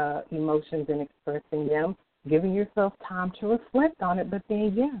your emotions and expressing them, giving yourself time to reflect on it, but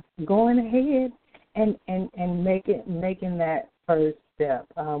then, going ahead and making that first step.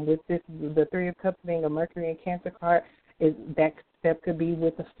 With the Three of Cups being a Mercury and Cancer card, that step could be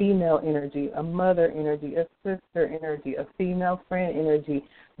with a female energy, a mother energy, a sister energy, a female friend energy,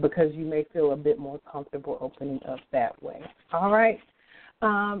 because you may feel a bit more comfortable opening up that way. All right.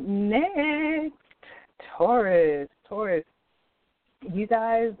 Next, Taurus. You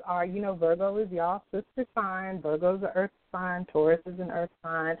guys are, Virgo is y'all sister sign. Virgo's an earth sign. Taurus is an earth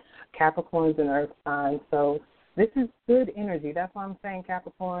sign. Capricorn is an earth sign. So this is good energy. That's why I'm saying,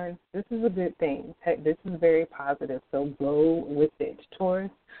 Capricorn, this is a good thing. This is very positive, so go with it.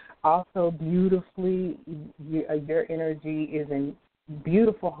 Taurus, also beautifully, your energy is in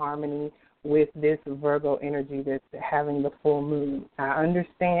beautiful harmony with this Virgo energy that's having the full moon. I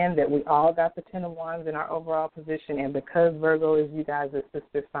understand that we all got the Ten of Wands in our overall position, and because Virgo is you guys'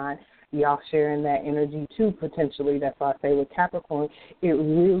 sister sign, y'all sharing that energy too, potentially. That's why I say with Capricorn, it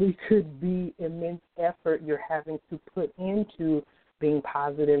really could be immense effort you're having to put into being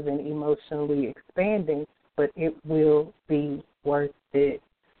positive and emotionally expanding, but it will be worth it.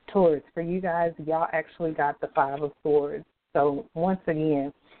 Taurus, for you guys, y'all actually got the Five of Swords. So once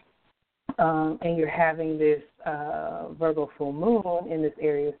again, and you're having this Virgo full moon in this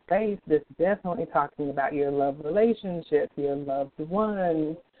area of space, that's definitely talking about your love relationships, your loved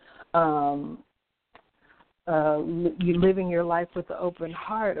ones, you living your life with an open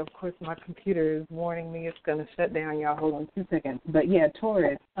heart. Of course, my computer is warning me it's going to shut down. Y'all, hold on 2 seconds. But,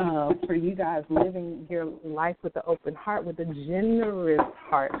 Taurus, for you guys, living your life with an open heart, with a generous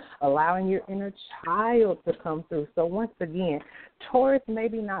heart, allowing your inner child to come through. So, once again, Taurus,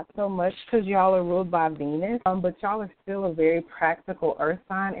 maybe not so much because y'all are ruled by Venus, but y'all are still a very practical earth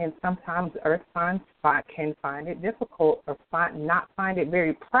sign, and sometimes earth signs can find it difficult or not find it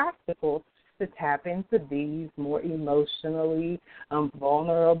very practical to tap into these more emotionally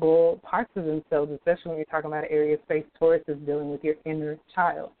vulnerable parts of themselves, especially when you're talking about an area of space. Taurus is dealing with your inner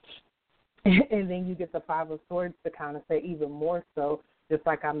child. And then you get the Five of Swords to kind of say even more so, just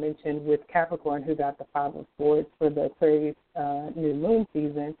like I mentioned with Capricorn, who got the Five of Swords for the Aquarius new moon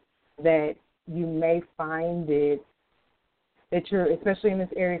season, that you may find it that you're, especially in this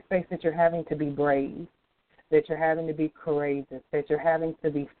area space, that you're having to be brave, that you're having to be courageous, that you're having to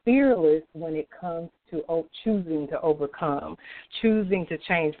be fearless when it comes to choosing to overcome, choosing to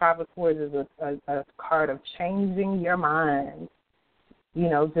change. Five of Swords is a card of changing your mind. You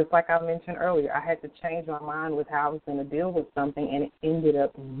know, just like I mentioned earlier, I had to change my mind with how I was going to deal with something, and it ended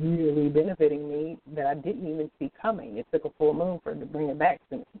up really benefiting me that I didn't even see coming. It took a full moon for it to bring it back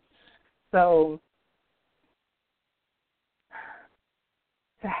to me. So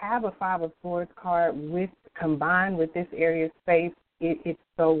to have a Five of Swords card combined with this area of space, it's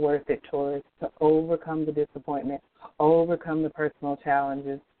so worth it, Taurus, to overcome the disappointment, overcome the personal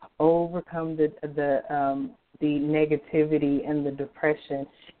challenges, overcome the negativity and the depression,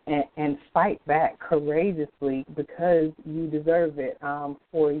 and fight back courageously because you deserve it.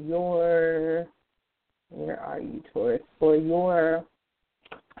 For your, where are you, Taurus? For your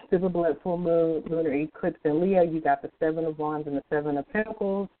Silver Blood, Full Moon, Lunar Eclipse in Leo, you got the Seven of Wands and the Seven of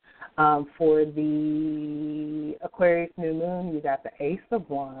Pentacles. For the Aquarius New Moon, you got the Ace of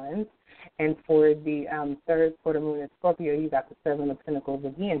Wands. And for the third quarter moon in Scorpio, you got the Seven of Pentacles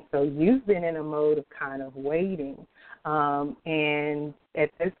again. So you've been in a mode of kind of waiting. And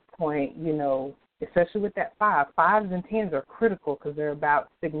at this point, you know, especially with that fives and tens are critical because they're about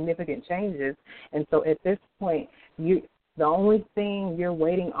significant changes. And so at this point, the only thing you're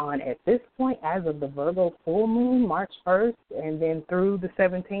waiting on at this point, as of the Virgo full moon, March 1st, and then through the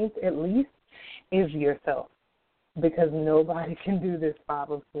 17th at least, is yourself. Because nobody can do this Five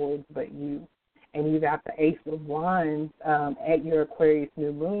of Swords but you. And you got the Ace of Wands at your Aquarius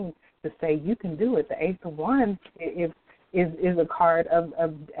New Moon to say you can do it. The Ace of Wands is a card of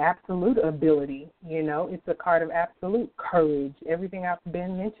absolute ability. You know, it's a card of absolute courage. Everything I've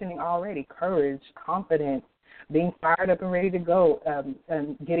been mentioning already, courage, confidence, being fired up and ready to go,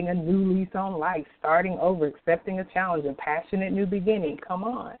 getting a new lease on life, starting over, accepting a challenge, a passionate new beginning. Come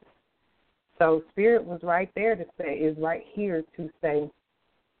on. So Spirit was right there to say, is right here to say,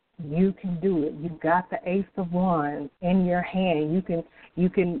 you can do it. You've got the Ace of Wands in your hand. You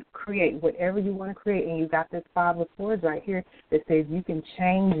can create whatever you want to create, and you got this Five of Swords right here that says you can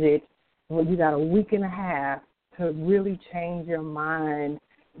change it. Well, you got a week and a half to really change your mind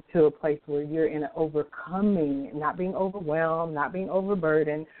to a place where you're in an overcoming, not being overwhelmed, not being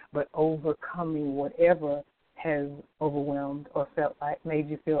overburdened, but overcoming whatever has overwhelmed or felt like made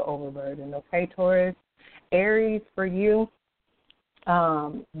you feel overburdened. Okay, Taurus? Aries, for you,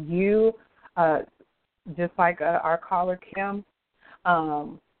 just like our caller Kim,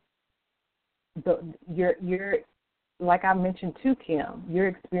 you're like I mentioned to Kim, you're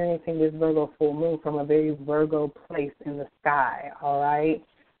experiencing this Virgo full moon from a very Virgo place in the sky, all right?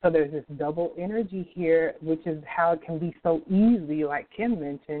 So there's this double energy here, which is how it can be so easy, like Kim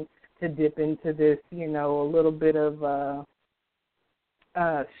mentioned, to dip into this, you know, a little bit of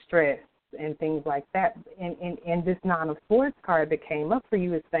stress and things like that. And this Nine of Swords card that came up for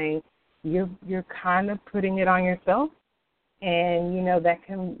you is saying you're kind of putting it on yourself. And, you know, that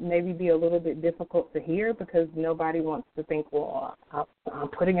can maybe be a little bit difficult to hear because nobody wants to think, well, I'm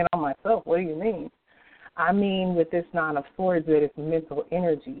putting it on myself. What do you mean? I mean, with this Nine of Swords, that it's mental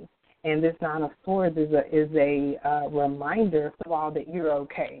energy. And this Nine of Swords is a reminder, first of all, that you're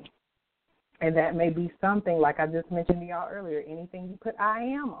okay. And that may be something, like I just mentioned to y'all earlier, anything you put I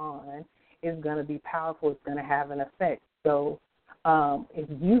am on is going to be powerful. It's going to have an effect. So if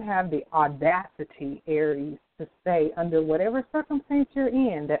you have the audacity, Aries, to say under whatever circumstance you're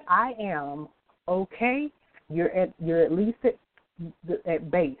in that I am okay, you're at least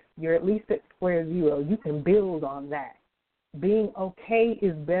at base. You're at least at square zero. You can build on that. Being okay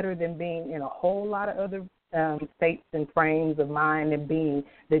is better than being in a whole lot of other states and frames of mind and being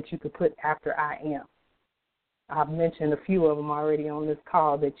that you could put after I am. I've mentioned a few of them already on this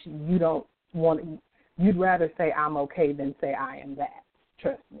call that you don't want. You'd rather say I'm okay than say I am that.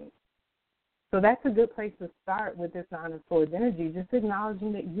 Trust me. So that's a good place to start with this Nine of Swords energy, just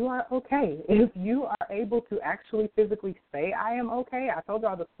acknowledging that you are okay. If you are able to actually physically say I am okay, I told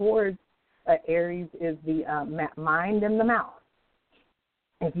y'all the Swords, Aries, is the mind and the mouth.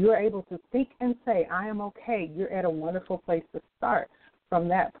 If you are able to speak and say I am okay, you're at a wonderful place to start. From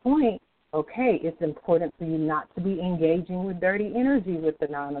that point, okay, it's important for you not to be engaging with dirty energy with the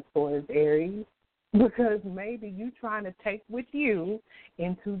Nine of Swords, Aries. Because maybe you trying to take with you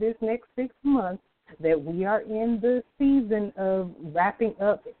into this next 6 months that we are in the season of wrapping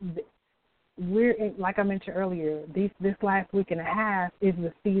up. We're in, like I mentioned earlier, this last week and a half is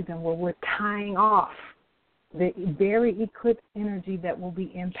the season where we're tying off the very eclipse energy that will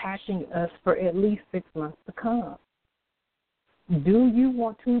be impacting us for at least 6 months to come. Do you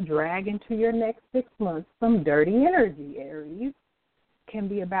want to drag into your next 6 months some dirty energy, Aries? Can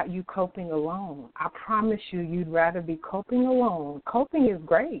be about you coping alone. I promise you'd rather be coping alone. Coping is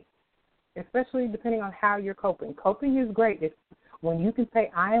great, especially depending on how you're coping. Coping is great. When you can say,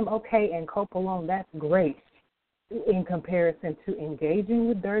 I am okay and cope alone, that's great in comparison to engaging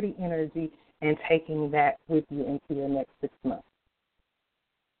with dirty energy and taking that with you into your next 6 months.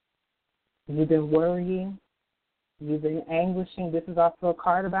 You've been worrying. You've been anguishing. This is also a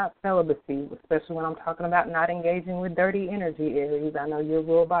card about celibacy, especially when I'm talking about not engaging with dirty energy, Aries. I know you're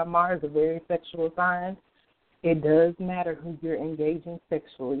ruled by Mars, a very sexual sign. It does matter who you're engaging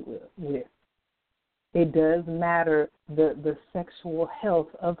sexually with. It does matter the sexual health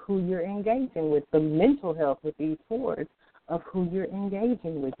of who you're engaging with, the mental health with these fours of who you're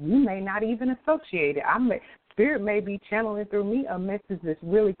engaging with. You may not even associate it. Spirit may be channeling through me a message that's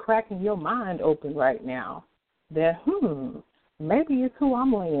really cracking your mind open right now. That, maybe it's who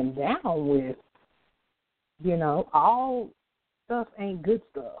I'm laying down with. You know, all stuff ain't good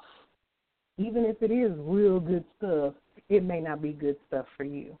stuff. Even if it is real good stuff, it may not be good stuff for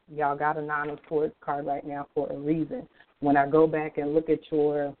you. Y'all got a 9 of Swords card right now for a reason. When I go back and look at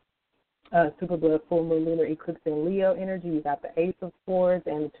your Super Blood Full Moon Lunar Eclipse in Leo energy, you got the Ace of Swords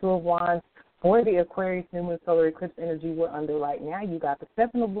and the 2 of Wands. For the Aquarius New Moon Solar Eclipse energy we're under right now, you got the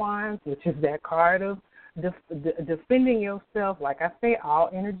 7 of Wands, which is that card of defending yourself. Like I say, all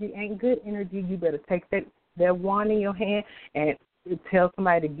energy ain't good energy. You better take that wand in your hand and tell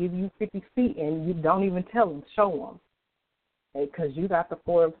somebody to give you 50 feet, and you don't even tell them, show them. Because you got the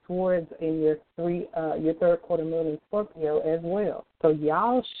 4 of Swords in your third quarter moon in Scorpio as well. So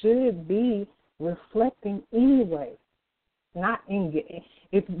y'all should be reflecting anyway. Not engage.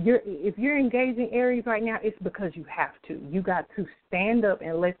 If you're engaging Aries right now, it's because you have to. You got to stand up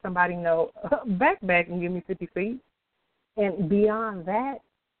and let somebody know, back and give me 50 feet. And beyond that,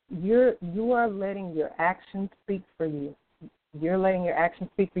 you are letting your actions speak for you. You're letting your actions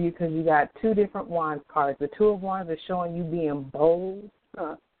speak for you because you got 2 different Wands cards. The 2 of Wands are showing you being bold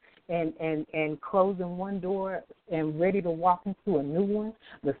and closing one door and ready to walk into a new one.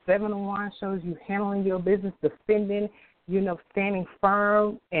 The 7 of Wands shows you handling your business, defending, standing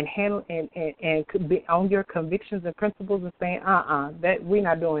firm and could be on your convictions and principles and saying, that we're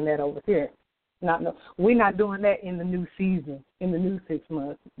not doing that over here. We're not doing that in the new season, in the new 6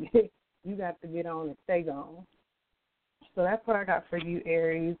 months. You got to get on and stay gone. So that's what I got for you,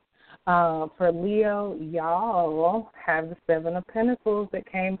 Aries. For Leo, y'all have the 7 of Pentacles that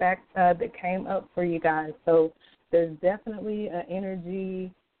came up for you guys. So there's definitely an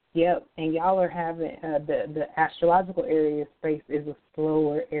energy. Yep, and y'all are having the astrological area of space is a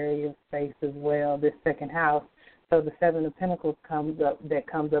slower area of space as well, this second house. So the 7 of Pentacles comes up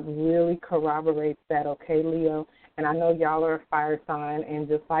really corroborates that, okay, Leo? And I know y'all are a fire sign, and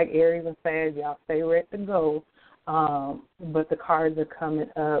just like Aries and Sag, y'all stay ready to go. But the cards are coming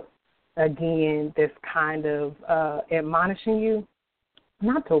up again that's kind of admonishing you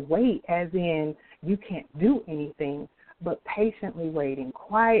not to wait as in you can't do anything, but patiently waiting,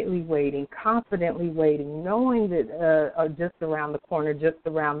 quietly waiting, confidently waiting, knowing that just around the corner, just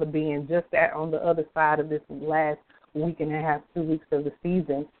around the bend, just on the other side of this last week and a half, 2 weeks of the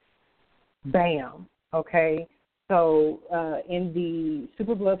season, bam, okay? So in the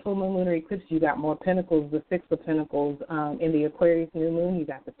Super Blood Full Moon Lunar Eclipse, you got more Pentacles, the 6 of Pentacles. In the Aquarius New Moon, you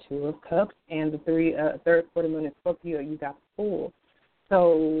got the 2 of Cups, and the third quarter moon in Scorpio, you got the Fool.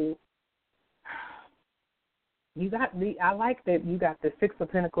 So I like that you got the 6 of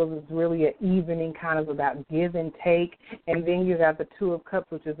Pentacles is really an evening, kind of about give and take, and then you got the 2 of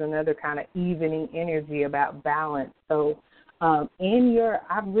Cups, which is another kind of evening energy about balance. So I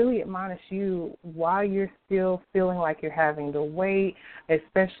really admonish you while you're still feeling like you're having to wait,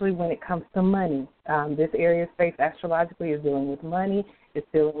 especially when it comes to money. This area of space astrologically is dealing with money. It's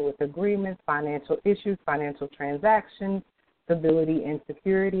dealing with agreements, financial issues, financial transactions, stability and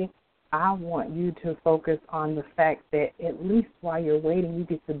security. I want you to focus on the fact that at least while you're waiting, you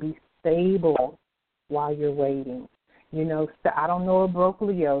get to be stable while you're waiting. I don't know a broke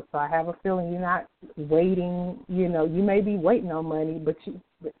Leo, so I have a feeling you're not waiting. You may be waiting on money, but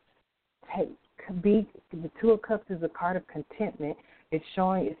the 2 of Cups is a card of contentment. It's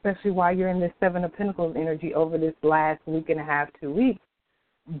showing, especially while you're in this 7 of Pentacles energy over this last week and a half, 2 weeks,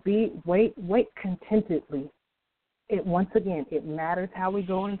 wait contentedly. Once again, it matters how we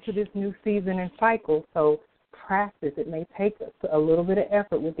go into this new season and cycle, so practice. It may take a little bit of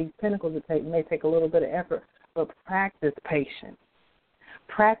effort with these Pentacles. It may take a little bit of effort, but practice patience.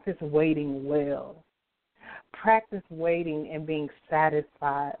 Practice waiting well. practice waiting and being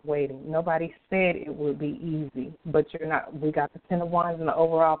satisfied waiting. Nobody said it would be easy, but you're not. We got the Ten of Wands in the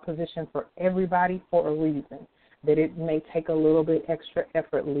overall position for everybody for a reason, that it may take a little bit extra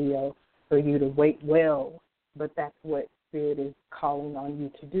effort, Leo, for you to wait well, but that's what Spirit is calling on you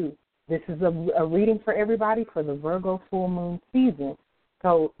to do. This is a reading for everybody for the Virgo full moon season.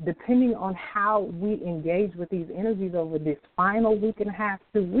 So depending on how we engage with these energies over this final week and a half,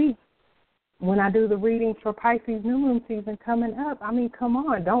 2 weeks, when I do the reading for Pisces new moon season coming up, I mean, come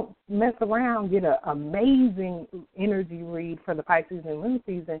on, don't mess around, get an amazing energy read for the Pisces new moon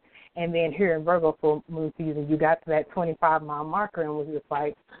season, and then here in Virgo full moon season, you got to that 25-mile marker and was just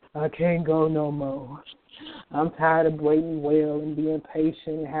like, I can't go no more. I'm tired of waiting well and being patient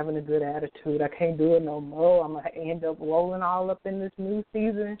and having a good attitude. I can't do it no more. I'm going to end up rolling all up in this new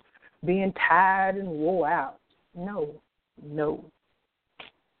season, being tired and wore out. No.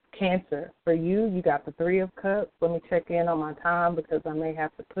 Cancer, for you, you got the Three of Cups. Let me check in on my time because I may have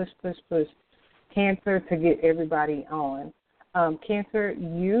to push Cancer to get everybody on. Cancer,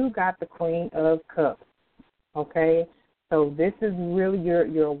 you got the Queen of Cups, okay? So this is really,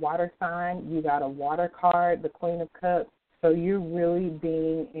 you're a water sign. You got a water card, the Queen of Cups. So you're really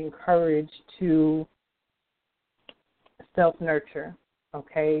being encouraged to self-nurture,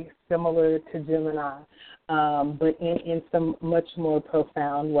 okay, similar to Gemini, but in some much more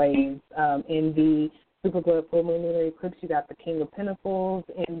profound ways. In the Super Blood full moon lunar eclipse, you got the King of Pentacles.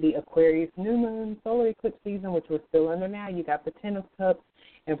 In the Aquarius new moon solar eclipse season, which we're still under now, you got the Ten of Cups.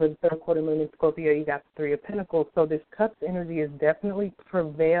 And for the third quarter moon in Scorpio, you got the Three of Pentacles. So this Cups energy is definitely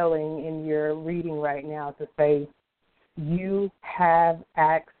prevailing in your reading right now to say you have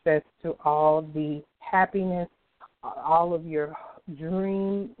access to all the happiness, all of your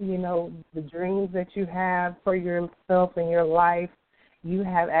dream, the dreams that you have for yourself and your life. You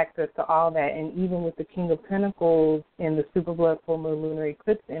have access to all that. And even with the King of Pentacles in the Super Blood full moon lunar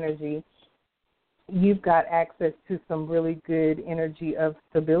eclipse energy, you've got access to some really good energy of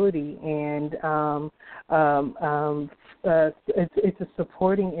stability, and it's a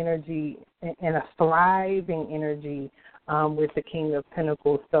supporting energy and a thriving energy with the King of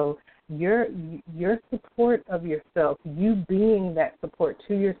Pentacles. So your support of yourself, you being that support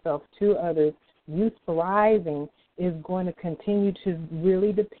to yourself, to others, you thriving is going to continue to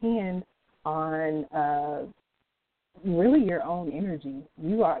really depend on really your own energy.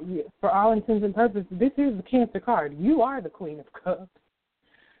 You are, for all intents and purposes, this is the Cancer card. You are the Queen of Cups.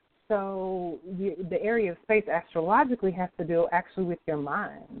 So the area of space astrologically has to do actually with your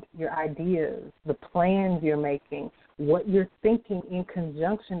mind, your ideas, the plans you're making, what you're thinking in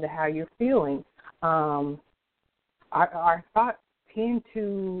conjunction to how you're feeling. Our thoughts tend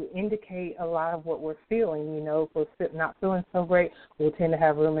to indicate a lot of what we're feeling. If we're not feeling so great, we'll tend to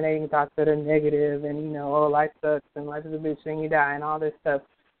have ruminating thoughts that are negative and, oh, life sucks and life is a bitch and you die and all this stuff.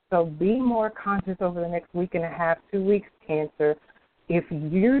 So be more conscious over the next week and a half, 2 weeks, Cancer. If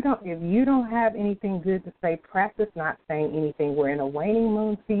you don't have anything good to say, practice not saying anything. We're in a waning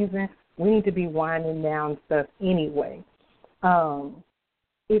moon season. We need to be winding down stuff anyway. And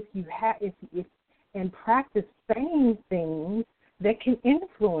practice saying things that can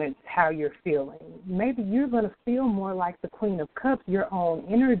influence how you're feeling. Maybe you're going to feel more like the Queen of Cups, your own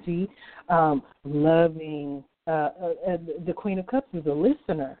energy, loving. The Queen of Cups is a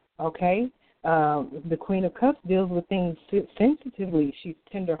listener, okay? The Queen of Cups deals with things sensitively. She's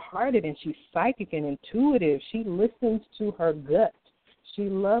tender-hearted and she's psychic and intuitive. She listens to her gut. She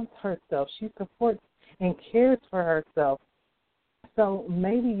loves herself. She supports and cares for herself. So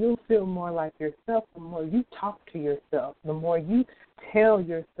maybe you'll feel more like yourself the more you talk to yourself, the more you tell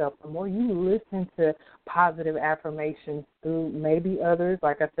yourself, the more you listen to positive affirmations through maybe others.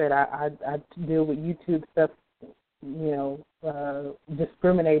 Like I said, I deal with YouTube stuff,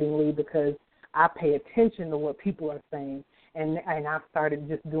 discriminatingly because I pay attention to what people are saying. And I've started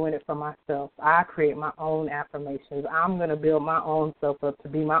just doing it for myself. I create my own affirmations. I'm going to build my own self up to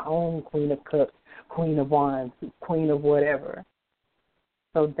be my own Queen of Cups, Queen of Wands, Queen of whatever.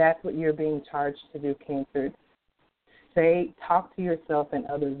 So that's what you're being charged to do, Cancer. Talk to yourself and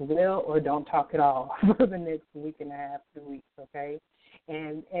others well, or don't talk at all for the next week and a half, 2 weeks, okay?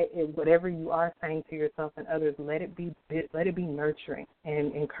 And whatever you are saying to yourself and others, let it be nurturing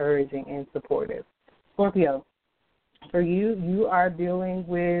and encouraging and supportive. Scorpio, for you, you are dealing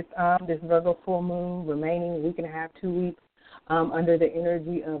with this Virgo full moon remaining week and a half, 2 weeks. Under the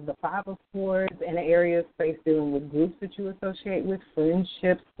energy of the Five of Swords and an area of space dealing with groups that you associate with,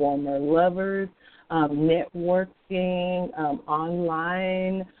 friendships, former lovers, networking,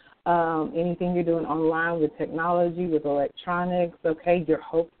 online, anything you're doing online with technology, with electronics, okay, your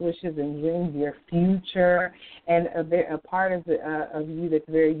hopes, wishes, and dreams, your future, and a part of you that's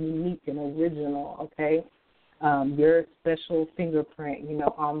very unique and original, okay, your special fingerprint,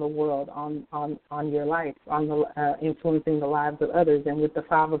 on the world, on your life, on the influencing the lives of others. And with the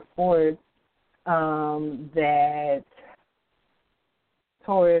Five of Swords, that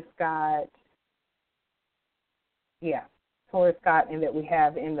Taurus got, and that we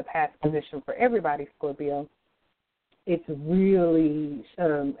have in the past position for everybody, Scorpio, it's really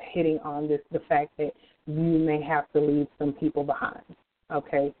hitting on the fact that you may have to leave some people behind.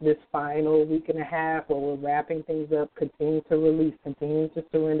 Okay, this final week and a half where we're wrapping things up, continuing to release, continuing to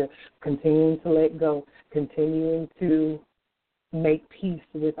surrender, continuing to let go, continuing to make peace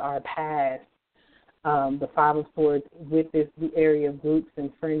with our past. The Five of Swords with this area of groups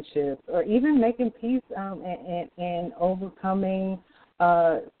and friendships, or even making peace and overcoming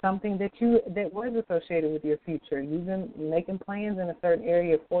something that was associated with your future. You've been making plans in a certain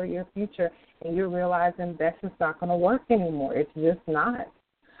area for your future, and you're realizing that's just not going to work anymore. It's just not.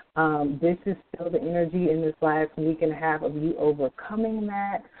 This is still the energy in this last week and a half of you overcoming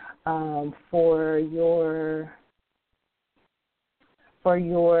that. For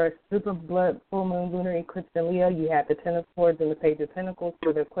your super blood full moon lunar eclipse in Leo, you have the Ten of Swords and the Page of Pentacles.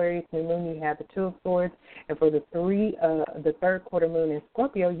 For the Aquarius new moon, you have the Two of Swords, and for the third quarter moon in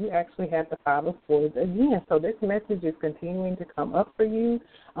Scorpio, you actually have the Five of Swords again. So this message is continuing to come up for you.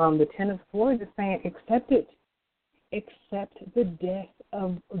 The Ten of Swords is saying, accept it, accept the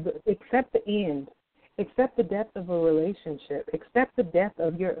end. Accept the death of a relationship. Accept the death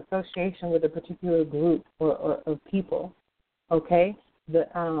of your association with a particular group or of people. Okay. The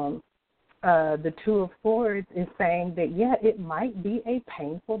Two of Swords is saying that, it might be a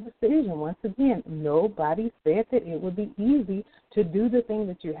painful decision. Once again, nobody said that it would be easy to do the thing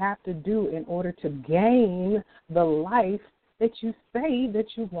that you have to do in order to gain the life that you say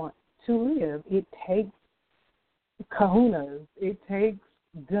that you want to live. It takes kahunas. It takes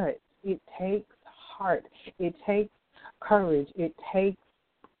guts. It takes heart. It takes courage. It takes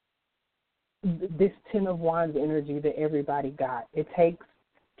this Ten of Wands energy that everybody got. It takes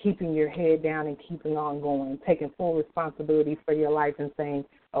keeping your head down and keeping on going, taking full responsibility for your life and saying,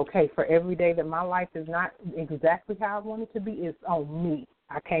 okay, for every day that my life is not exactly how I want it to be, it's on me.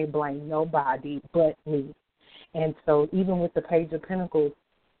 I can't blame nobody but me. And so even with the Page of Pentacles,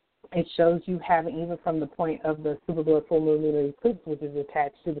 it shows you having, even from the point of the super blood full moon lunar eclipse, which is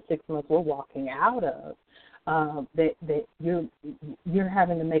attached to the 6 months we're walking out of, that you're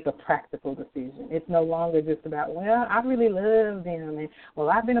having to make a practical decision. It's no longer just about, well, I really love them, and, well,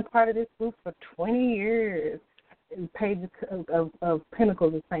 I've been a part of this group for 20 years. Page of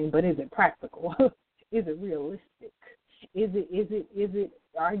Pentacles is saying, but is it practical? Is it realistic? Is it?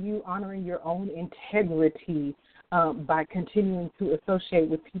 Are you honoring your own integrity by continuing to associate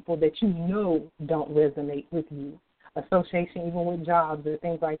with people that you know don't resonate with you? Association even with jobs or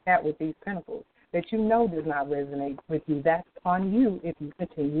things like that with these pentacles that you know does not resonate with you. That's on you if you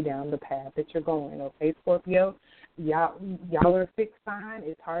continue down the path that you're going. Okay, Scorpio, y'all are a fixed sign.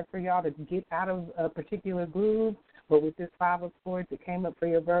 It's hard for y'all to get out of a particular groove, but with this Five of Swords that came up for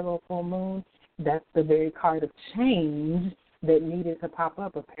your Virgo full moon, that's the very card of change that needed to pop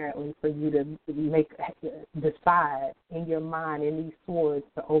up, apparently, for you to decide in your mind in these swords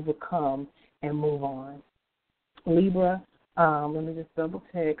to overcome and move on. Libra, let me just double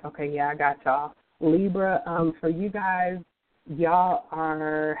check. Okay, I got y'all. Libra, for you guys, y'all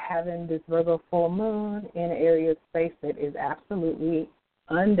are having this Virgo full moon in an area of space that is absolutely,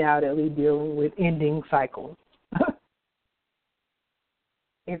 undoubtedly dealing with ending cycles.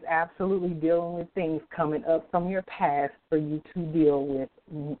 It's absolutely dealing with things coming up from your past for you to deal with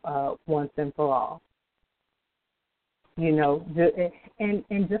once and for all. You know,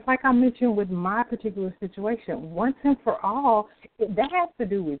 and just like I mentioned with my particular situation, once and for all, that has to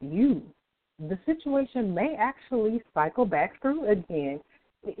do with you. The situation may actually cycle back through again.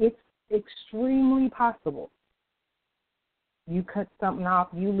 It's extremely possible. You cut something off,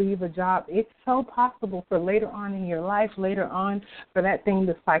 you leave a job. It's so possible for later on in your life, later on, for that thing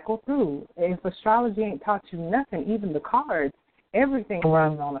to cycle through. If astrology ain't taught you nothing, even the cards, everything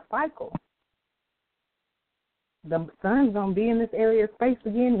runs on a cycle. The sun's going to be in this area of space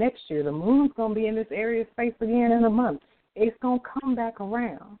again next year. The moon's going to be in this area of space again in a month. It's going to come back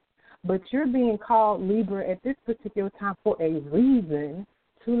around. But you're being called, Libra, at this particular time for a reason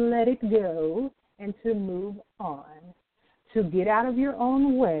to let it go and to move on, to get out of your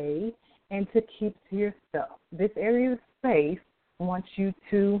own way and to keep to yourself. This area of space wants you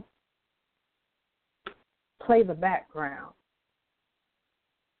to play the background.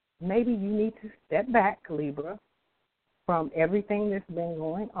 maybe you need to step back, Libra, from everything that's been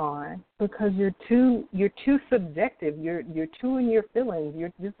going on, because you're too subjective. You're too in your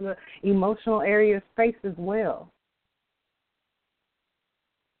feelings. This is an emotional area of space as well.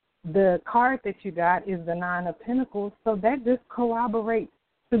 The card that you got is the Nine of Pentacles, so that just corroborates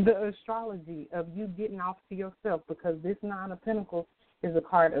to the astrology of you getting off to yourself, because this Nine of Pentacles is a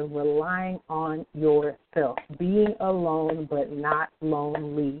card of relying on yourself, being alone but not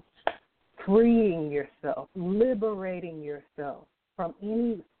lonely, freeing yourself, liberating yourself from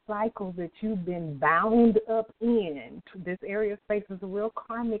any cycle that you've been bound up in. This area of space is a real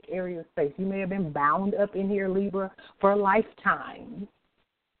karmic area of space. You may have been bound up in here, Libra, for a lifetime.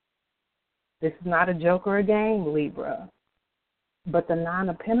 This is not a joke or a game, Libra. But the Nine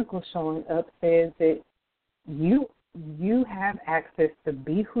of Pentacles showing up says that you have access to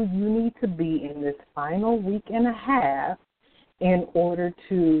be who you need to be in this final week and a half in order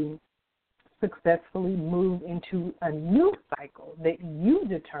to successfully move into a new cycle that you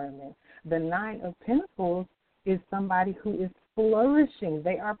determine. The Nine of Pentacles is somebody who is flourishing.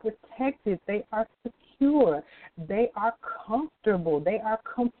 They are protected. They are secure. They are comfortable. They are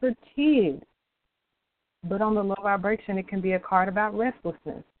comforted. But on the low vibration, it can be a card about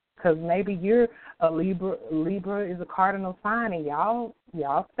restlessness, because maybe you're a Libra. Libra is a cardinal sign, and y'all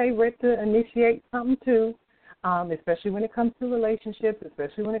stay ready to initiate something too, especially when it comes to relationships,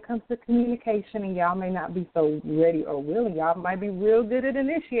 especially when it comes to communication, and y'all may not be so ready or willing. Y'all might be real good at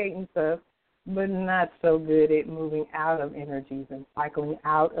initiating stuff, but not so good at moving out of energies and cycling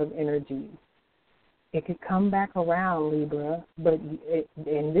out of energies. It could come back around, Libra, but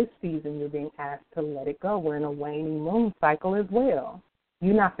in this season you're being asked to let it go. We're in a waning moon cycle as well.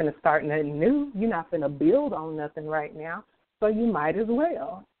 You're not going to start nothing new. You're not going to build on nothing right now, so you might as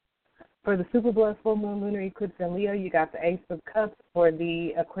well. For the super blood full moon, lunar eclipse in Leo, you got the Ace of Cups. For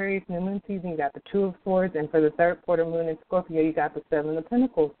the Aquarius new moon season, you got the Two of Swords. And for the third quarter moon in Scorpio, you got the Seven of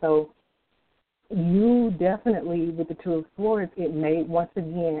Pentacles. So you definitely, with the Two of Swords, it may, once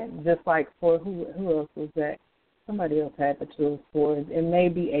again, just like for who else was that? Somebody else had the Two of Swords. It may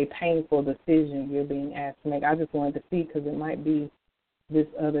be a painful decision you're being asked to make. I just wanted to see, because it might be this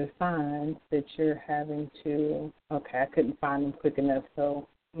other sign that you're having to, okay, I couldn't find them quick enough, so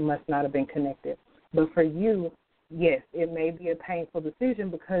it must not have been connected. But for you, yes, it may be a painful decision,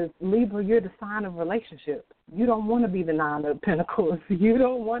 because, Libra, you're the sign of relationships. You don't want to be the Nine of Pentacles. You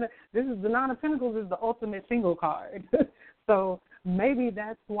don't want to. This is the Nine of Pentacles is the ultimate single card. So maybe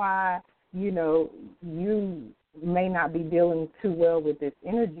that's why, you may not be dealing too well with this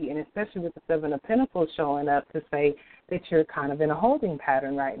energy, and especially with the Seven of Pentacles showing up to say that you're kind of in a holding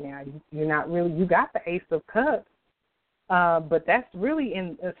pattern right now. You're not really, you got the Ace of Cups, but that's really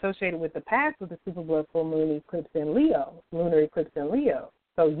associated with the past with the super blood full moon eclipse in Leo, lunar eclipse in Leo.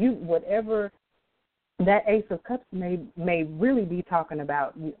 So whatever that Ace of Cups may really be talking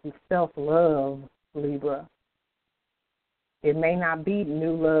about self-love, Libra. It may not be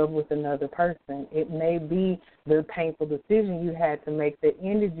new love with another person. It may be the painful decision you had to make that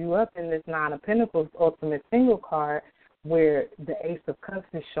ended you up in this Nine of Pentacles ultimate single card, where the Ace of Cups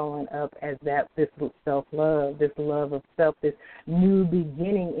is showing up as this self-love, this love of self, this new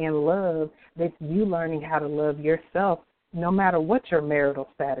beginning in love, that's you learning how to love yourself no matter what your marital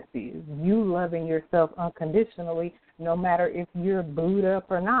status is. You loving yourself unconditionally no matter if you're booed up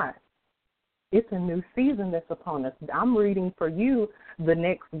or not. It's a new season that's upon us. I'm reading for you the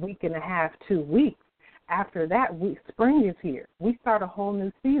next week and a half, 2 weeks. After that, spring is here. We start a whole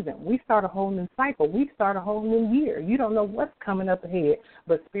new season. We start a whole new cycle. We start a whole new year. You don't know what's coming up ahead,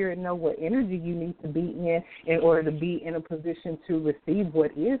 but Spirit know what energy you need to be in order to be in a position to receive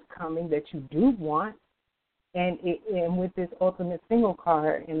what is coming that you do want. And with this ultimate single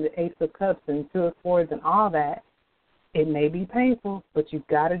card and the Ace of Cups and Two of Swords and all that, it may be painful, but you've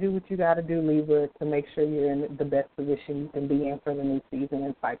got to do what you got to do, Libra, to make sure you're in the best position you can be in for the new season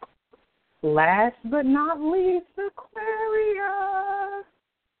and cycle. Last but not least,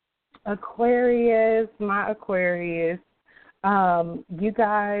 Aquarius, my Aquarius. You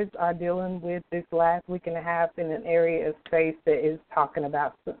guys are dealing with this last week and a half in an area of space that is talking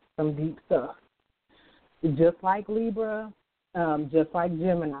about some deep stuff. Just like Libra, just like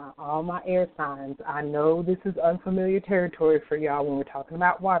Gemini, all my air signs, I know this is unfamiliar territory for y'all when we're talking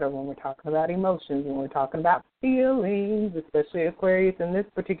about water, when we're talking about emotions, when we're talking about feelings, especially Aquarius in this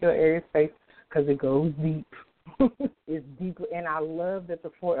particular area of space, because it goes deep. It's deep, and I love that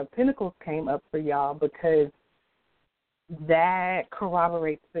the Four of Pentacles came up for y'all, because that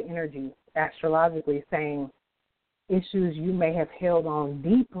corroborates the energy astrologically, saying issues you may have held on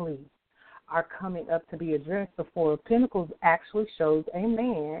deeply are coming up to be addressed. The Four of Pentacles actually shows a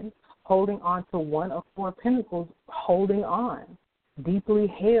man holding on to one of Four Pentacles, holding on, deeply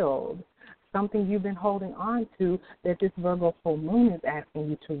held, something you've been holding on to that this Virgo full moon is asking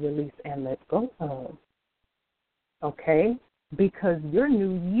you to release and let go of. Okay? Because your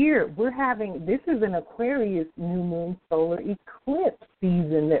new year, this is an Aquarius new moon solar eclipse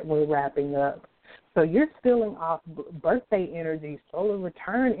season that we're wrapping up. So you're spilling off birthday energies, solar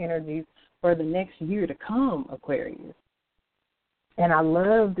return energies for the next year to come, Aquarius. And I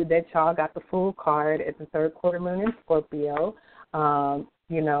loved that y'all got the full card at the third quarter moon in Scorpio.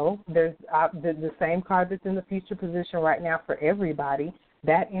 There's the same card that's in the future position right now for everybody.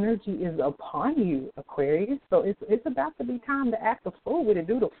 That energy is upon you, Aquarius. So it's about to be time to act the fool with it,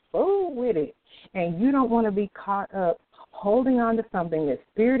 do the fool with it. And you don't want to be caught up holding on to something that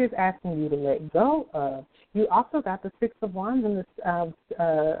Spirit is asking you to let go of. You also got the Six of Wands and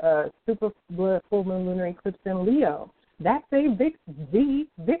the super blood full moon lunar eclipse in Leo. That's the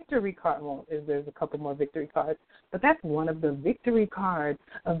victory card. Well, there's a couple more victory cards, but that's one of the victory cards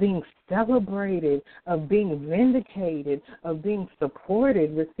of being celebrated, of being vindicated, of being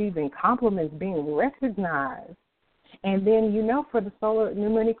supported, receiving compliments, being recognized. And then, for the solar new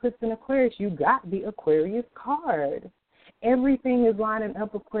moon eclipse in Aquarius, you got the Aquarius card. Everything is lining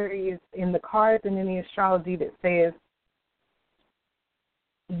up, Aquarius, in the cards and in the astrology that says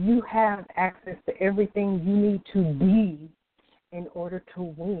you have access to everything you need to be in order to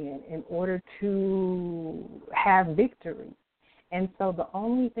win, in order to have victory. And so the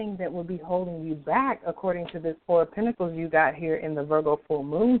only thing that will be holding you back, according to this Four of Pentacles you got here in the Virgo full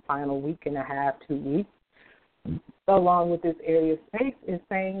moon final week and a half, 2 weeks, along with this area of space, is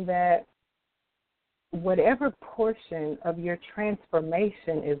saying that whatever portion of your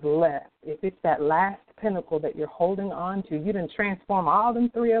transformation is left, if it's that last pinnacle that you're holding on to, you didn't transform all them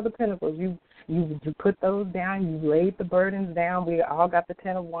 3 other pinnacles. You put those down. You laid the burdens down. We all got the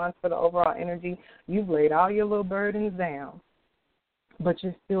 10 of Wands for the overall energy. You've laid all your little burdens down, but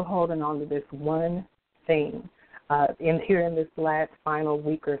you're still holding on to this one thing. In this last final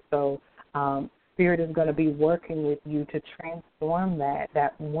week or so, Spirit is going to be working with you to transform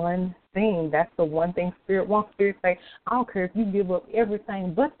that one thing. That's the one thing Spirit wants. Spirit say, I don't care if you give up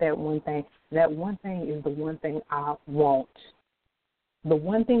everything but that one thing. That one thing is the one thing I want. The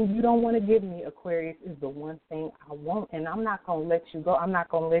one thing you don't want to give me, Aquarius, is the one thing I want. And I'm not going to let you go. I'm not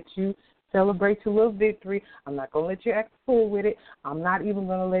going to let you celebrate your little victory. I'm not going to let you act fool with it. I'm not even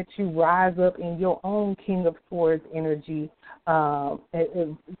going to let you rise up in your own King of Swords energy,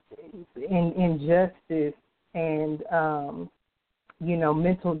 in justice and,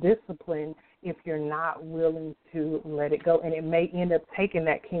 mental discipline if you're not willing to let it go. And it may end up taking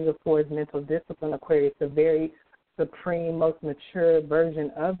that King of Swords mental discipline, Aquarius, the very supreme, most mature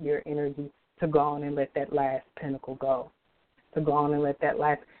version of your energy, to go on and let that last pinnacle go. To go on and let that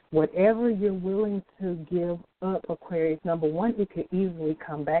last, whatever you're willing to give up, Aquarius, number one, it could easily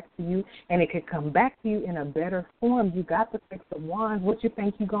come back to you, and it could come back to you in a better form. You got the Six of Wands. What you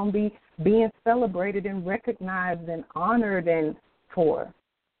think you're going to be being celebrated and recognized and honored and for?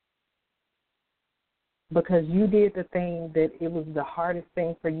 Because you did the thing that it was the hardest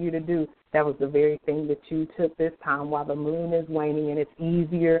thing for you to do. That was the very thing that you took this time while the moon is waning, and it's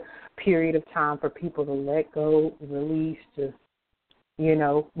easier period of time for people to let go, release, just,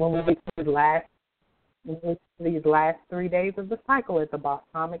 when we get to these last 3 days of the cycle at the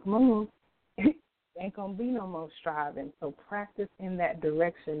Balsamic moon, it ain't going to be no more striving. So practice in that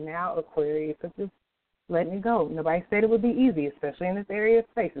direction now, Aquarius, of just letting it go. Nobody said it would be easy, especially in this area of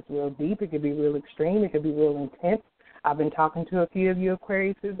space. It's real deep. It could be real extreme. It could be real intense. I've been talking to a few of you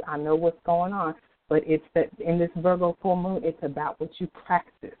Aquariuses. I know what's going on. But it's that in this Virgo full moon, it's about what you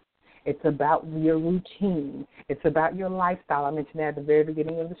practice. It's about your routine. It's about your lifestyle. I mentioned that at the very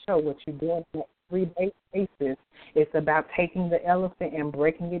beginning of the show, what you're doing on a 3-day basis. It's about taking the elephant and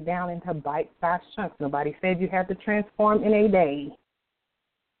breaking it down into bite-sized chunks. Nobody said you had to transform in a day.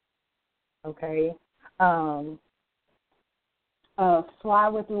 Okay? Fly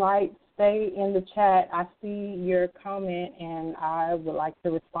with Light, stay in the chat. I see your comment, and I would like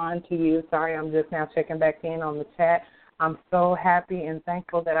to respond to you. Sorry, I'm just now checking back in on the chat. I'm so happy and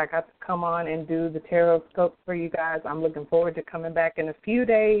thankful that I got to come on and do the TAROTSCOPES for you guys. I'm looking forward to coming back in a few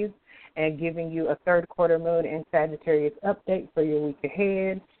days and giving you a third quarter moon in Sagittarius update for your week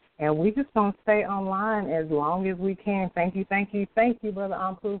ahead. And we just going to stay online as long as we can. Thank you, Brother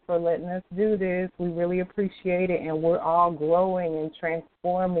Ampou, for letting us do this. We really appreciate it, and we're all growing and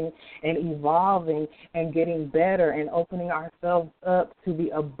transforming and evolving and getting better and opening ourselves up to the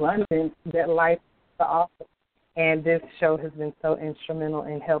abundance that life has to offer. And this show has been so instrumental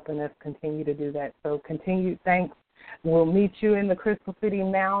in helping us continue to do that. So continued thanks. We'll meet you in the Crystal City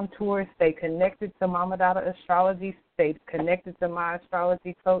Mound Tour. Stay connected to Mama Dada Astrology. Stay connected to my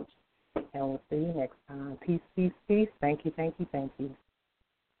astrology coach. And we'll see you next time. Peace, peace, peace. Thank you, thank you, thank you.